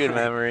time. that. Good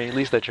memory. At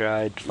least I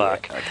tried. Yeah,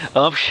 Fuck. like,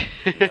 Um,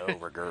 no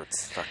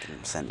regrets. Fucking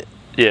send it.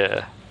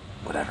 yeah.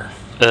 Whatever.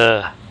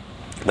 Uh,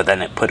 But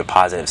then it put a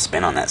positive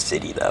spin on that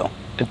city, though.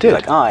 it did.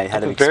 Like, oh, I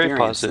had an a very experience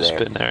positive there.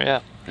 spin there. Yeah.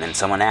 And then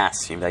someone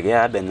asks, you'd be like,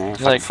 yeah, I've been there.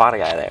 Fucking Like- fought a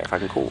guy there.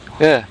 Fucking cool.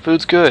 Yeah.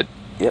 Food's good.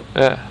 Yep.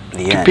 Yeah. The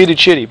end. Competed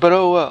shitty, but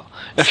oh well.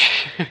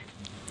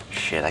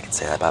 Shit, I could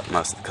say that about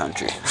most of the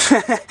country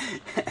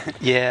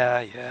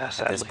yeah. at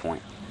Sadly. this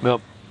point.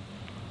 Yep.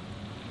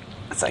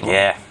 It's like,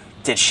 yeah,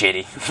 did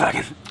shitty.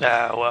 Fucking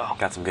Ah, well.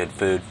 got some good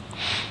food.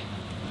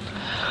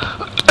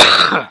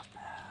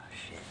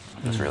 Shit,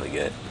 that's really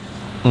good.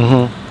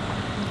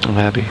 Mm-hmm. I'm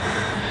happy.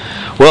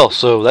 Well,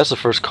 so that's the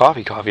first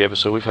coffee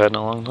episode we've had in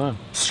a long time.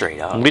 Straight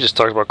up. And we just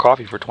talked about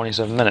coffee for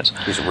 27 minutes.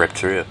 We just ripped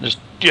through. Just,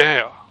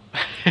 yeah.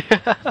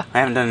 I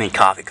haven't done any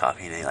coffee,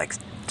 any like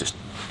just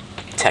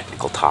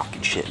technical talk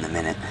and shit in a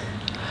minute.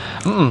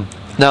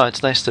 No,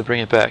 it's nice to bring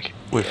it back.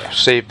 We've Yeah.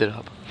 saved it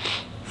up.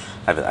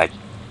 I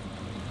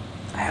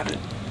haven't.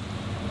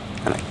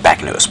 I'm like back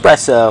into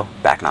espresso,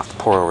 backing off the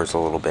pour overs a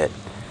little bit.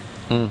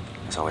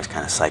 It's always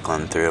kind of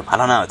cycling through. I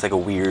don't know. It's like a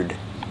weird.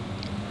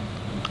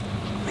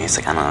 I mean, it's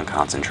like, I don't know,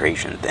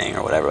 concentration thing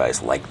or whatever. I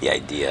just like the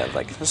idea of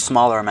like a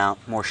smaller amount,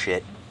 more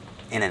shit,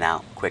 in and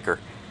out, quicker.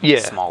 Yeah.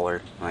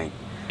 Smaller. Like,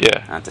 I Yeah.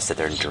 don't have to sit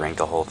there and drink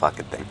a whole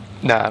fucking thing.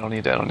 Nah, I don't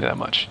need that. I don't need that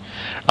much.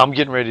 I'm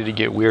getting ready to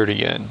get weird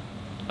again.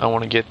 I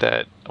want to get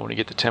that. I want to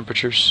get the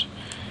temperatures.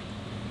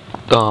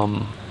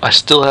 I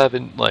still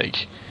haven't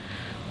like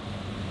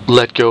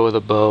let go of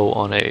the bow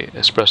on a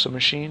espresso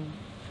machine,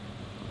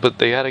 but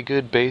they had a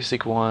good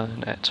basic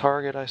one at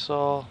Target I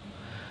saw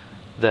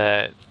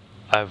that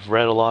I've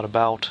read a lot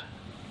about,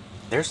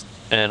 There's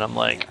and I'm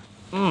like,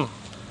 I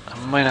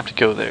might have to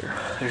go there.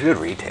 there's good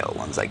retail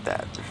ones like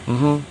that.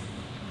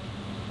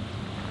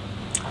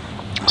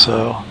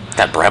 So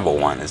That Breville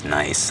one is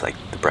nice. Like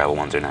the Breville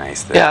ones are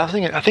nice. yeah,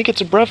 I think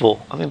it's a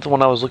Breville. I think the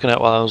one I was looking at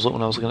when I was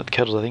looking at the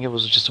kettles, I think it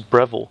was just a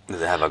Breville.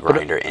 Does it have a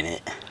grinder in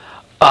it?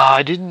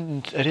 I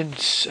don't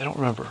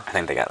remember. I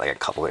think they got like a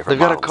couple different They've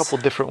got a models. couple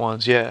different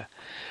ones, yeah.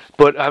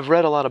 But I've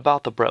read a lot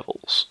about the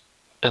Brevilles,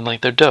 and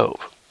like they're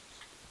dope.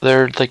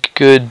 They're like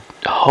good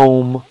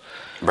home,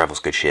 Breville's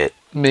good shit.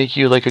 make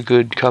you like a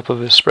good cup of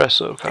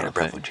espresso kind And a of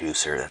Breville thing.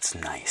 juicer, that's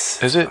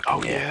nice. Is it?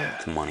 Fucking, Oh, yeah.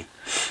 It's money.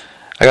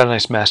 I got a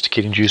nice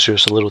masticating juicer,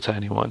 it's a little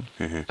tiny one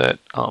Mhm. that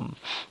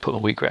put my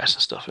wheatgrass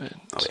and stuff in.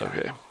 It's yeah.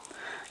 okay.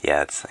 Yeah,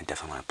 I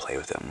definitely want to play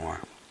with it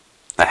more.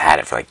 I had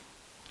it for like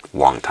a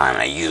long time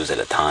and I used it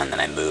a ton, then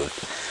I moved.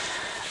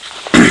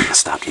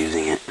 Stopped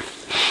using it.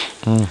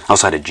 I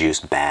also had a juice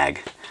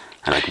bag.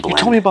 I like blend. You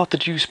told me about the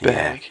juice Yeah.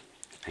 bag.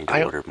 I need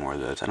to order more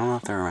of those. I don't know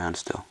if they're around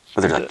still.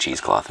 But they're like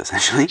cheesecloth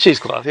essentially.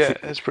 Cheesecloth, yeah,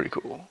 it's pretty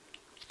cool.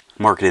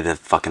 Marketed a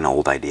fucking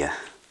old idea.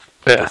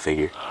 Go Yeah.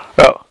 figure.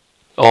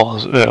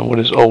 What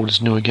is old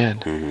is new again.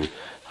 Mhm.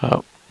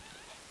 Oh.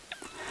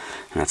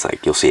 And it's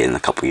like, you'll see it in a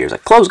couple years,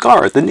 like, Close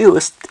Guard, the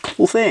newest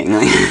cool thing.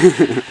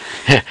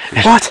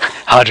 What?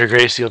 Audrey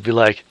Gracie will be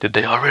like, did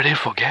they already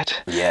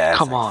forget? Yeah, it's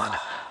Come like, on.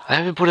 I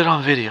haven't put it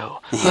on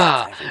video.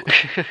 Yeah, Ah.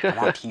 I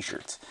want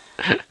t-shirts.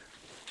 Have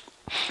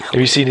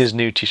you seen his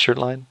new t-shirt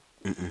line?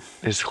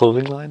 His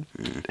clothing line?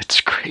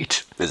 It's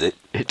great. Is it?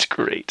 It's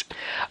great.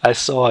 I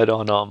saw it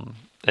on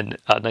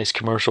a nice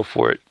commercial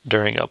for it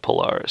during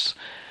Polaris.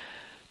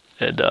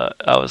 And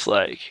I was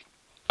like,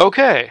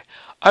 okay,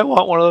 I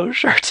want one of those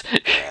shirts.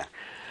 Yeah.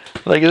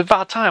 Like, it's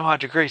about time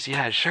Roger Gracie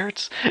had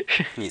shirts.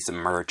 Need some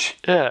merch.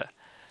 Yeah.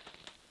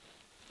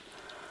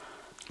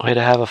 Way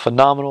to have a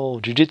phenomenal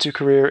jiu-jitsu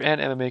career and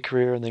MMA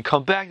career, and then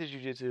come back to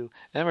jiu-jitsu,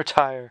 and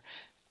retire,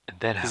 and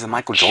then have He's the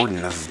Michael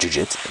Jordan of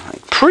jiu-jitsu.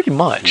 Like, pretty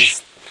much. he's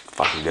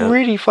fucking good.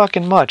 Pretty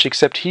fucking much,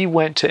 except he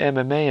went to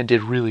MMA and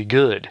did really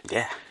good.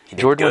 Yeah. He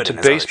did Jordan went good to in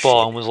his other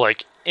baseball shit. and was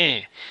like,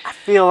 eh. I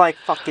feel like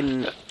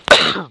fucking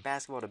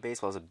basketball to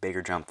baseball is a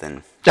bigger jump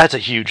than... That's a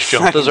huge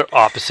jump. Those are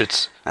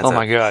opposites. That's Oh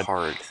my a god.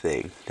 hard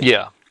thing.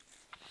 Yeah.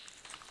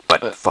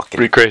 But fucking...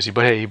 Pretty crazy.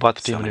 But hey, he bought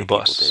the team So a many new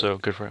bus, people did. so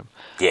good for him.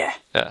 Yeah.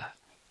 Yeah.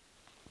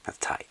 That's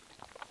tight.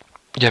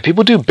 Yeah,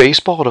 people do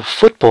baseball to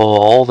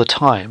football all the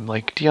time.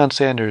 Like, Deion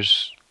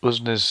Sanders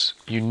wasn't as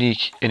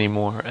unique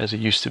anymore as it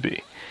used to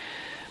be.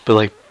 But,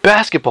 like,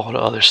 basketball to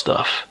other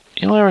stuff,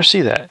 you don't ever see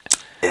that.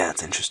 Yeah,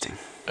 it's interesting.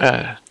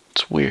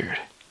 It's weird.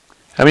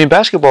 I mean,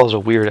 basketball is a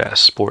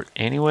weird-ass sport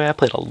anyway. I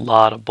played a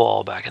lot of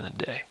ball back in the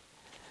day.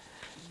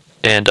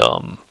 And,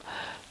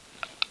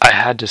 I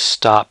had to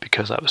stop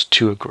because I was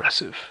too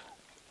aggressive.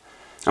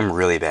 I'm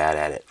really bad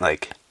at it.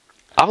 Like,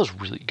 I was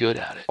really good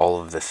at it. all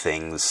of the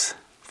things,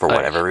 for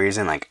whatever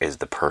reason, like, is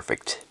the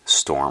perfect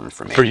storm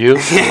for me. For you?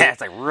 Yeah,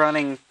 it's like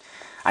running.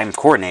 I'm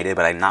coordinated,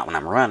 but I'm not when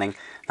I'm running.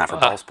 Not for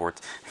ball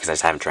sports, because I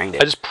just haven't trained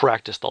it. I just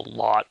practiced a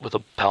lot with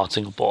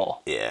balancing a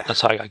ball. Yeah.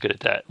 That's how I got good at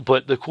that.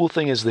 But the cool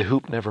thing is the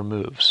hoop never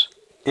moves.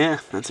 Yeah,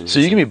 that's interesting. So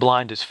you can be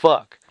blind as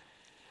fuck.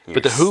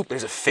 But the hoop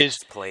there's a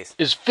fixed place.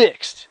 is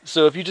fixed.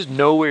 So if you just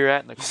know where you're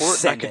at in the court,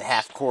 Send it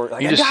half court.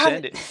 Like, you I just got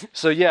send it.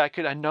 So yeah,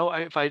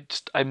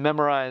 I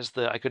memorized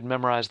I could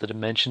memorize the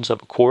dimensions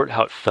of a court,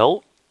 how it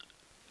felt,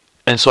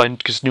 and so I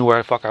just knew where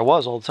the fuck I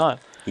was all the time.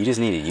 You just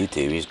needed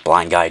YouTube. You just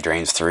blind guy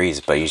drains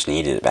threes, but you just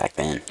needed it back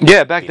then.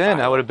 Yeah, back then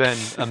that would have been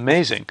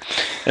amazing,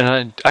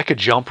 and I could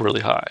jump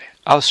really high.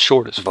 I was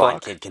short as Blind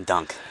fuck. kid can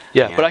dunk.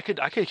 Yeah, but I could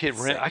hit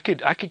rim.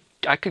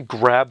 I could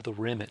grab the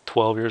rim at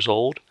 12 years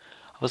old.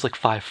 I was like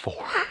 5'4".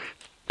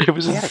 It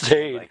was We had a kid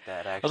insane. like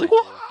that, I was actually,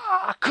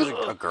 like, She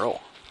was a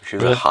girl. She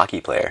was Really? a hockey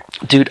player.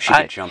 Dude, She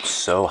could jump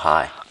so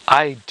high.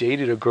 I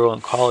dated a girl in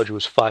college who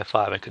was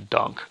 5'5" and could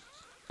dunk,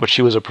 but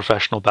she was a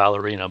professional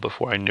ballerina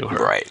before I knew her.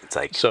 Right. It's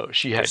like, So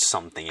she had there's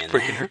something in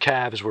freaking there. her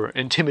calves were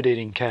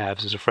intimidating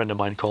calves, as a friend of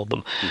mine called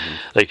them. Mm-hmm.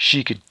 Like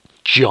she could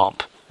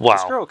jump. Wow.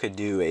 This girl could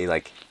do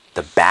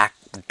the back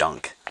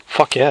dunk.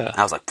 Fuck yeah.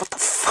 I was like, what the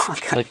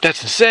fuck? Like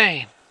that's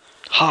insane.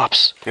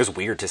 Hops. It was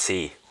weird to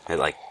see.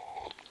 Like,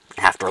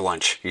 after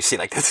lunch, you see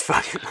like this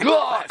fucking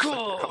Oh,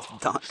 cool.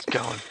 dunk.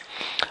 Going.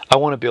 I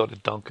want to be able to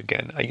dunk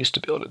again. I used to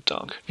be able to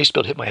dunk. I used to be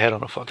able to hit my head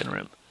on a fucking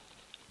rim.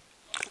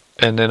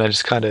 And then I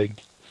just kind of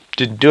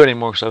didn't do it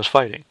anymore because I was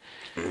fighting.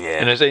 Yeah.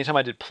 And as anytime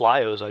I did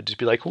plyos, I'd just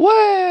be like,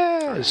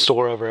 "Wah!" I'd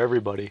soar over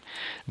everybody.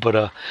 But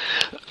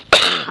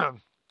I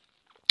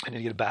need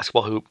to get a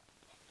basketball hoop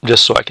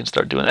just so I can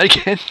start doing that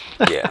again.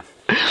 Yeah.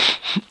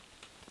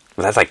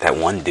 Well, that's like that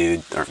one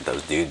dude, or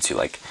those dudes who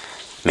like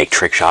make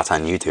trick shots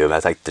on YouTube.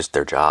 That's like just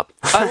their job.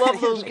 I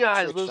love those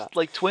guys, those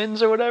like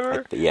twins or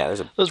whatever. Yeah,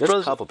 there's Those a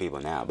brothers- couple people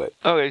now, but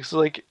Okay, so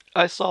like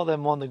I saw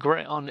them on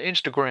on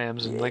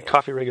Instagrams and like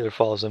Coffee Regular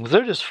follows them.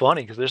 They're just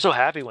funny because they're so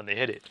happy when they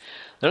hit it.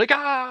 They're like,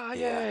 ah,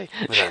 yay!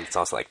 But then it's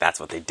also like that's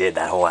what they did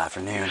that whole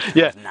afternoon.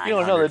 Yeah, Those you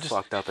don't know. 900 They're just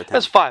fucked up that's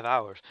attempts. 5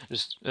 hours.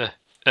 Just.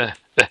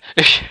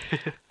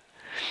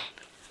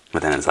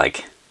 But then it's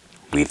like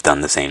we've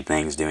done the same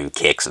things, doing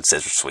kicks and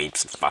scissor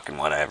sweeps and fucking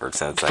whatever.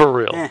 So it's like, For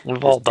real,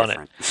 we've all it's done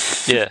different.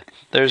 it. Yeah,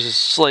 theirs is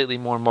slightly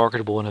more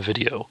marketable in a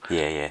video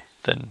Yeah.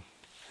 than.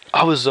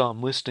 I was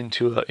listening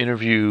to an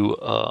interview.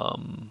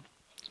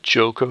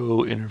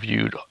 Joko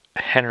interviewed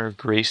Henner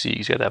Gracie.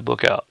 He's got that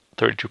book out,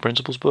 32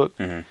 Principles book.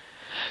 Mhm.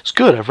 It's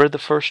good. I've read the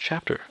first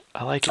chapter.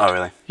 I like it. Oh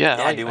really? Yeah,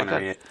 I do want to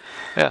got read it.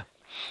 Yeah,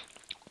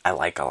 I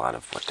like a lot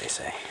of what they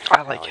say.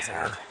 I like always Henner.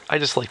 have. I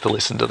just like to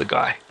listen to the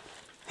guy.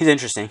 He's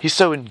interesting. He's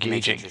so He makes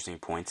engaging. interesting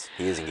points.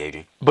 He is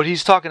engaging. But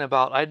he's talking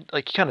about,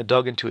 he kind of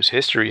dug into his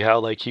history, how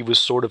like he was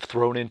sort of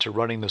thrown into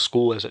running the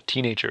school as a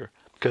teenager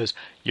because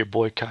your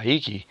boy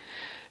Kaiki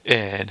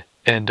and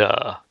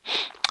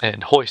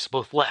Hoist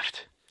both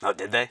left. Oh,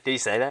 did they? Did he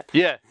say that?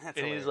 Yeah, That's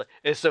and he's hilarious. like,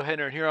 and so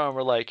Henner and Huron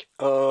were like,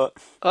 Uh,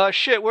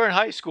 shit, we're in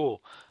high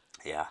school.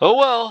 yeah. Oh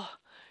well.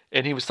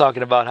 And he was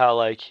talking about how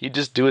like he'd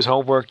just do his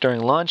homework during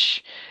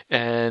lunch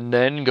and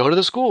then go to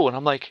the school. And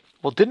I'm like,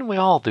 well, didn't we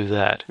all do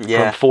that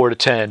Yeah. from 4 to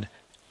 10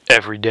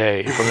 every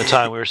day from the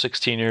time we were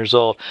 16 years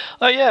old?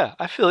 Oh yeah,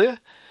 I feel you.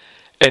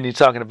 And he's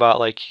talking about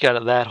like kind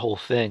of that whole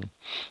thing.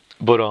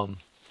 But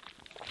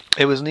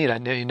it was neat. I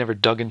knew he never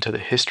dug into the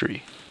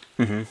history.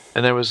 Mm-hmm.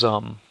 And there was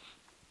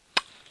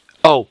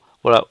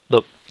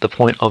the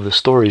point of the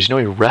story is, he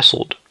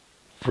wrestled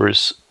for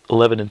his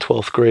 11th and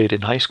 12th grade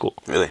in high school.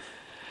 Really?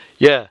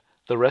 Yeah,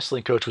 the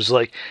wrestling coach was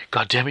like,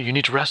 "God damn it, you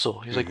need to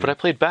wrestle." He's like, "But I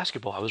played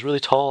basketball. I was really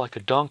tall. I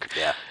could dunk."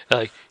 Yeah.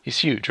 Like, he's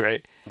huge,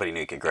 right? But he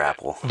knew he could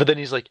grapple. But then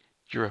he's like,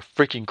 "You're a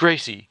freaking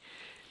Gracie."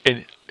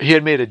 And he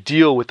had made a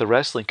deal with the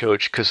wrestling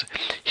coach because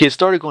he had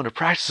started going to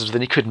practices, but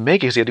then he couldn't make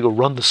it because he had to go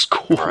run the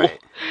school. Right.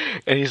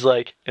 And he's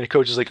like, and the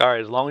coach is like, "All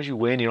right, as long as you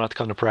win, you don't have to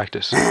come to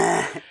practice."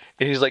 And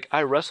he's like,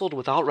 "I wrestled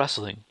without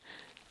wrestling."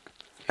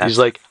 That's He's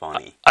like,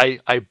 funny.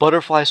 I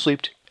butterfly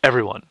sweeped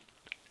everyone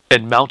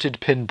and mounted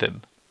pinned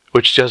them,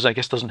 which I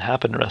guess doesn't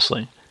happen in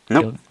wrestling.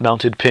 Nope. You know,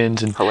 mounted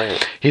pins and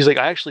Hilarious. He's like,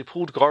 I actually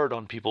pulled guard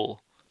on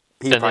people.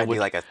 He'd probably do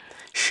like a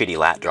shitty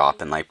lat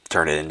drop and like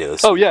turn it into a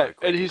Oh yeah, super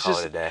quick and he's call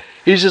just it a day.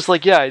 he's just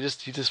like, yeah, he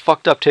just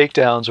fucked up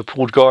takedowns or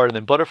pulled guard and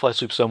then butterfly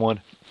sweep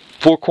someone,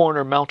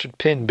 4-corner mounted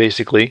pin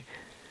basically,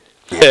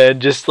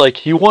 and just like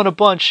he won a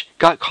bunch,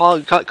 got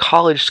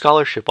college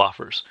scholarship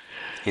offers.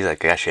 He's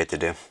like, I got shit to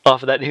do.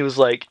 Off of that, and he was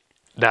like,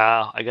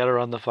 nah, I gotta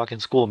run the fucking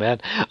school, man.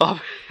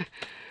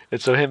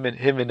 And so him and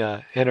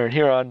Henner and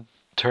Huron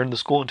turned the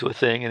school into a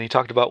thing, and he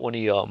talked about when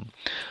he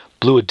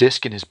blew a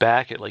disc in his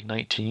back at like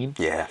 19.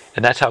 Yeah.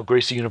 And that's how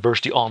Gracie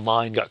University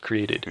Online got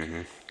created.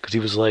 Because he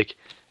was like,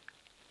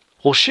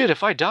 well, shit,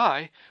 if I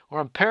die, or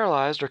I'm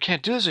paralyzed, or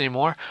can't do this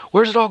anymore,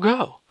 where's it all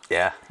go?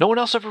 Yeah. No one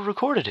else ever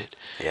recorded it.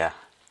 Yeah.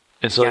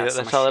 And so that's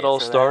how that all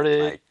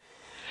started. Like,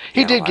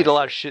 he did get a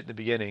lot of shit in the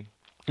beginning.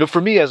 But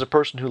for me, as a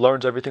person who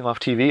learns everything off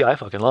TV, I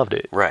fucking loved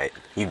it. Right.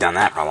 You've done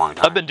that for a long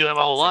time. I've been doing it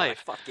my whole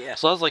life. Like, fuck yeah.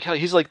 So I was like,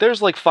 he's like,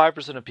 there's like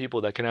 5% of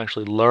people that can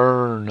actually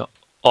learn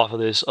off of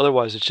this.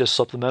 Otherwise, it's just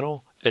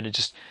supplemental, and it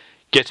just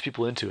gets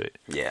people into it.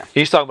 Yeah.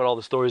 He's talking about all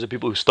the stories of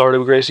people who started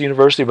with Gracie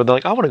University, but they're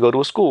like, I want to go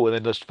to a school, and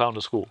then just found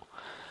a school.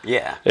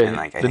 Yeah. And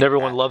like, then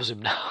everyone loves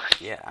him now.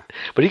 Yeah.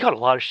 But he got a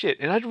lot of shit,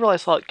 and I didn't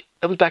realize, like,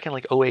 it was back in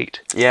like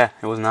 2008. Yeah,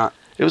 it was not.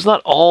 It was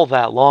not all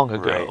that long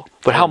ago. Right.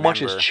 But I how much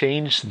has remember.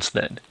 changed since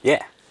then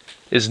Yeah.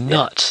 is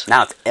nuts.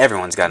 Now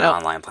everyone's got an Now-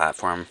 online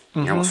platform.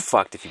 You're almost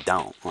fucked if you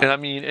don't. Like, And I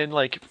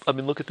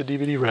mean, look at the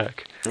DVD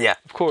rack. yeah.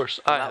 Of course,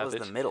 I that have was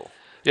it. the middle.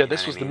 Yeah, You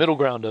this know was what I the mean? middle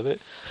ground of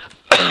it.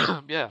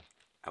 Yeah.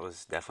 That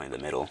was definitely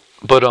the middle.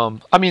 But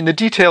I mean, the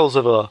details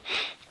of a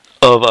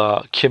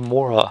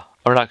Kimura,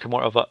 or not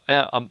Kimura, of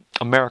a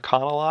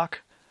Americana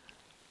lock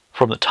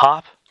from the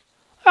top.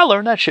 I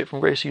learned that shit from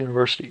Gracie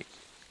University.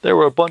 There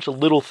were a bunch of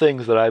little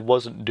things that I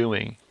wasn't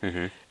doing,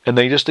 and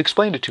they just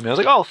explained it to me. I was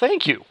like, oh,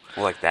 thank you.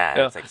 Well, like that.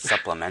 Yeah. It's like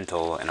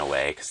supplemental in a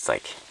way, because it's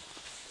like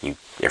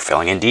you're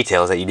filling in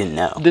details that you didn't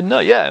know. Didn't know,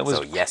 yeah, it was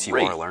So yes, you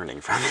great. are learning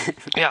from it.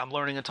 Yeah, I'm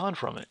learning a ton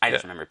from it. I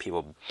just remember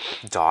people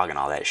dogging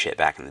all that shit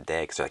back in the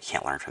day because they're like, you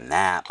can't learn from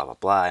that, blah blah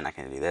blah, and I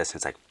can do this. And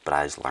it's like, but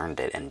I just learned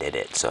it and did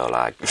it. So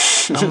like,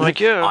 I'm like,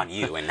 yeah. on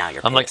you, and now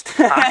you're. I'm like, pissed.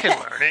 I can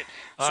learn it.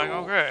 I'm So,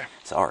 like, okay.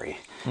 Sorry.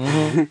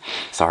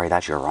 Sorry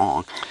that you're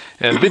wrong.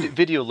 Yeah,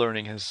 video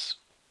learning has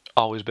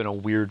always been a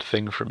weird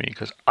thing for me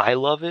because I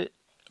love it,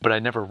 but I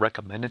never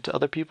recommend it to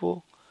other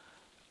people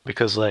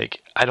because,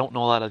 like, I don't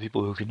know a lot of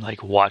people who can,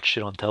 like, watch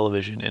shit on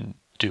television and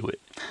do it.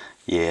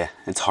 Yeah,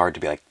 it's hard to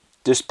be like,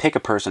 just pick a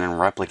person and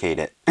replicate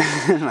it,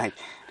 like,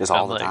 just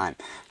all I'm the like, time.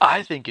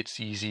 I think it's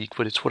easy,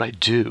 but it's what I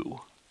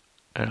do,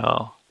 you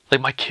know? Like,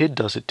 my kid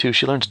does it, too.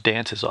 She learns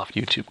dances off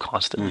YouTube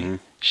constantly.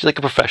 She's, like,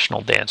 a professional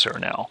dancer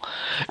now.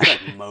 I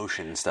think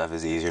motion stuff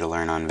is easier to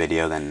learn on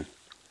video than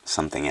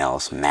something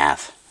else.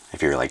 Math,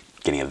 if you're like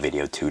getting a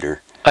video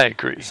tutor I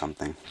agree. or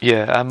something.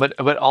 Yeah,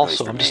 but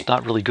also, for I'm me. just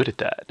not really good at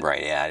that.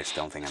 Right, yeah, I just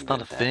don't think I'm It's good not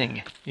a at that.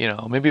 thing, you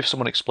know? Maybe if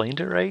someone explained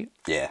it right.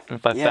 Yeah.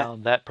 If I Yeah.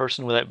 found that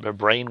person with that their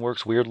brain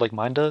works weird like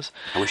mine does.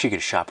 I wish you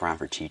could shop around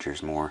for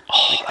teachers more,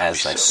 like that'd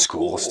as be a so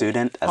school cool.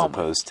 student, as Oh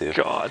opposed to.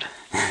 God.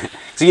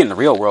 So you in the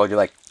real world, you're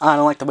like, oh, I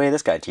don't like the way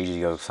this guy teaches.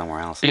 You go somewhere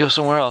else. You go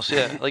somewhere else,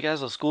 yeah. Like,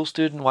 as a school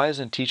student, why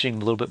isn't teaching a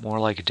little bit more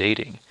like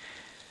dating?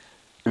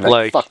 You're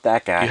like, fuck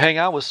that guy. You hang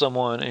out with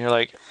someone and you're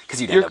like,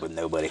 Because you'd you're- end up with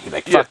nobody. You're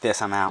like, Yeah. fuck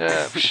this, I'm out.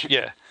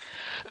 yeah.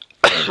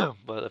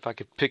 But if I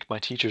could pick my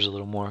teachers a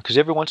little more, because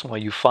every once in a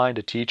while you find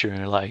a teacher and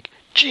you're like,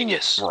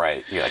 genius,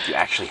 Right. You're like, you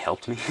actually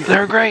helped me.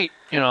 they're great,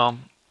 you know.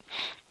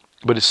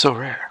 But it's so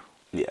rare.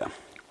 Yeah.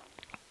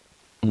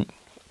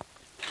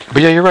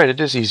 But yeah, you're right. It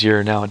is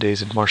easier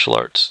nowadays in martial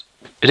arts.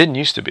 It didn't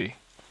used to be.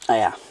 Oh,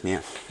 yeah. Yeah.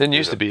 It didn't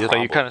used to be. Like,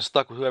 you're kind of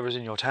stuck with whoever's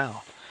in your town.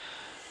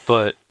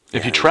 But if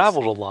Yeah, you it is.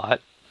 traveled a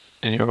lot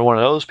and you're one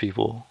of those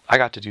people, I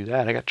got to do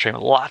that. I got to train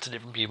with lots of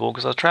different people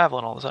because I was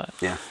traveling all the time.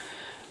 Yeah.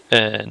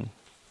 And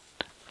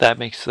that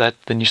makes that,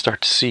 then you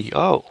start to see,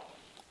 oh,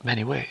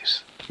 many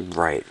ways.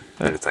 Right.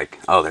 And it's like,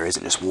 oh, there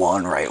isn't just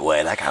one right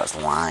way. That guy was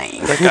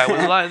lying. That guy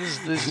was lying.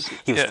 This,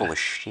 He was yeah. full of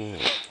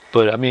shit.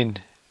 But I mean,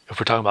 if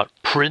we're talking about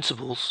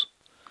principles,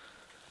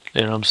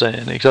 you know what I'm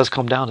saying? It does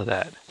come down to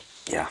that.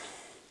 Yeah.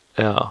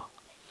 You know?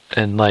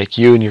 And like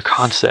you and your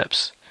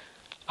concepts.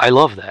 I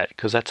love that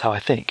because that's how I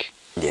think.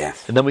 Yeah.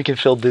 And then we can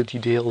fill the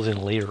details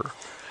in later.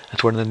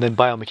 That's when then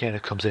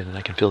biomechanics comes in and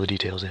I can fill the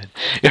details in.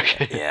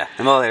 Yeah.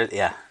 And well,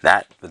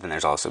 that, but then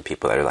there's also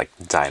people that are like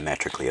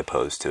diametrically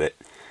opposed to it.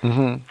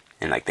 Mm-hmm.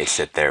 And like they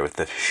sit there with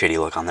the shitty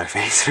look on their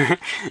face.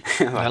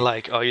 I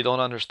like, oh, you don't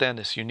understand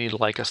this. You need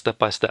like a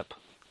step-by-step.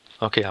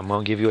 Okay, I'm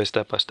going to give you a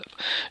step-by-step.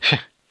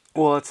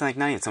 Well, it's like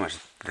not even so much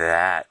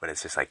that, but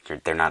it's just like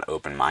they're not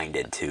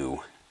open-minded to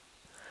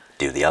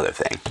do the other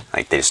thing.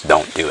 Like they just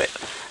don't do it.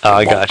 They Oh, I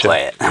won't gotcha.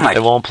 Play it. I'm like,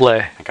 They won't play.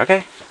 like,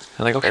 okay.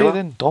 I'm like, okay, Very well.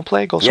 then don't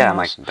play. Go Yeah, somewhere I'm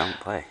else. like, don't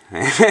play.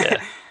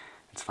 Yeah.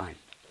 It's fine.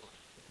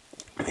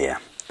 But yeah.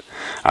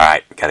 All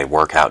right, got to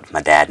work out with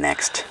my dad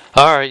next.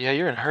 All right, yeah,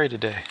 you're in a hurry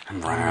today.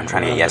 I'm running. I'm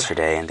trying to get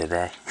yesterday and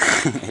today.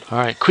 All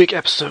right, quick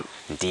episode.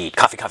 Indeed.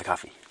 Coffee.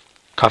 Coffee.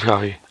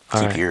 Coffee.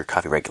 All Keep right. your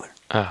coffee regular.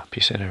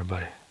 Peace in,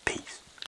 everybody.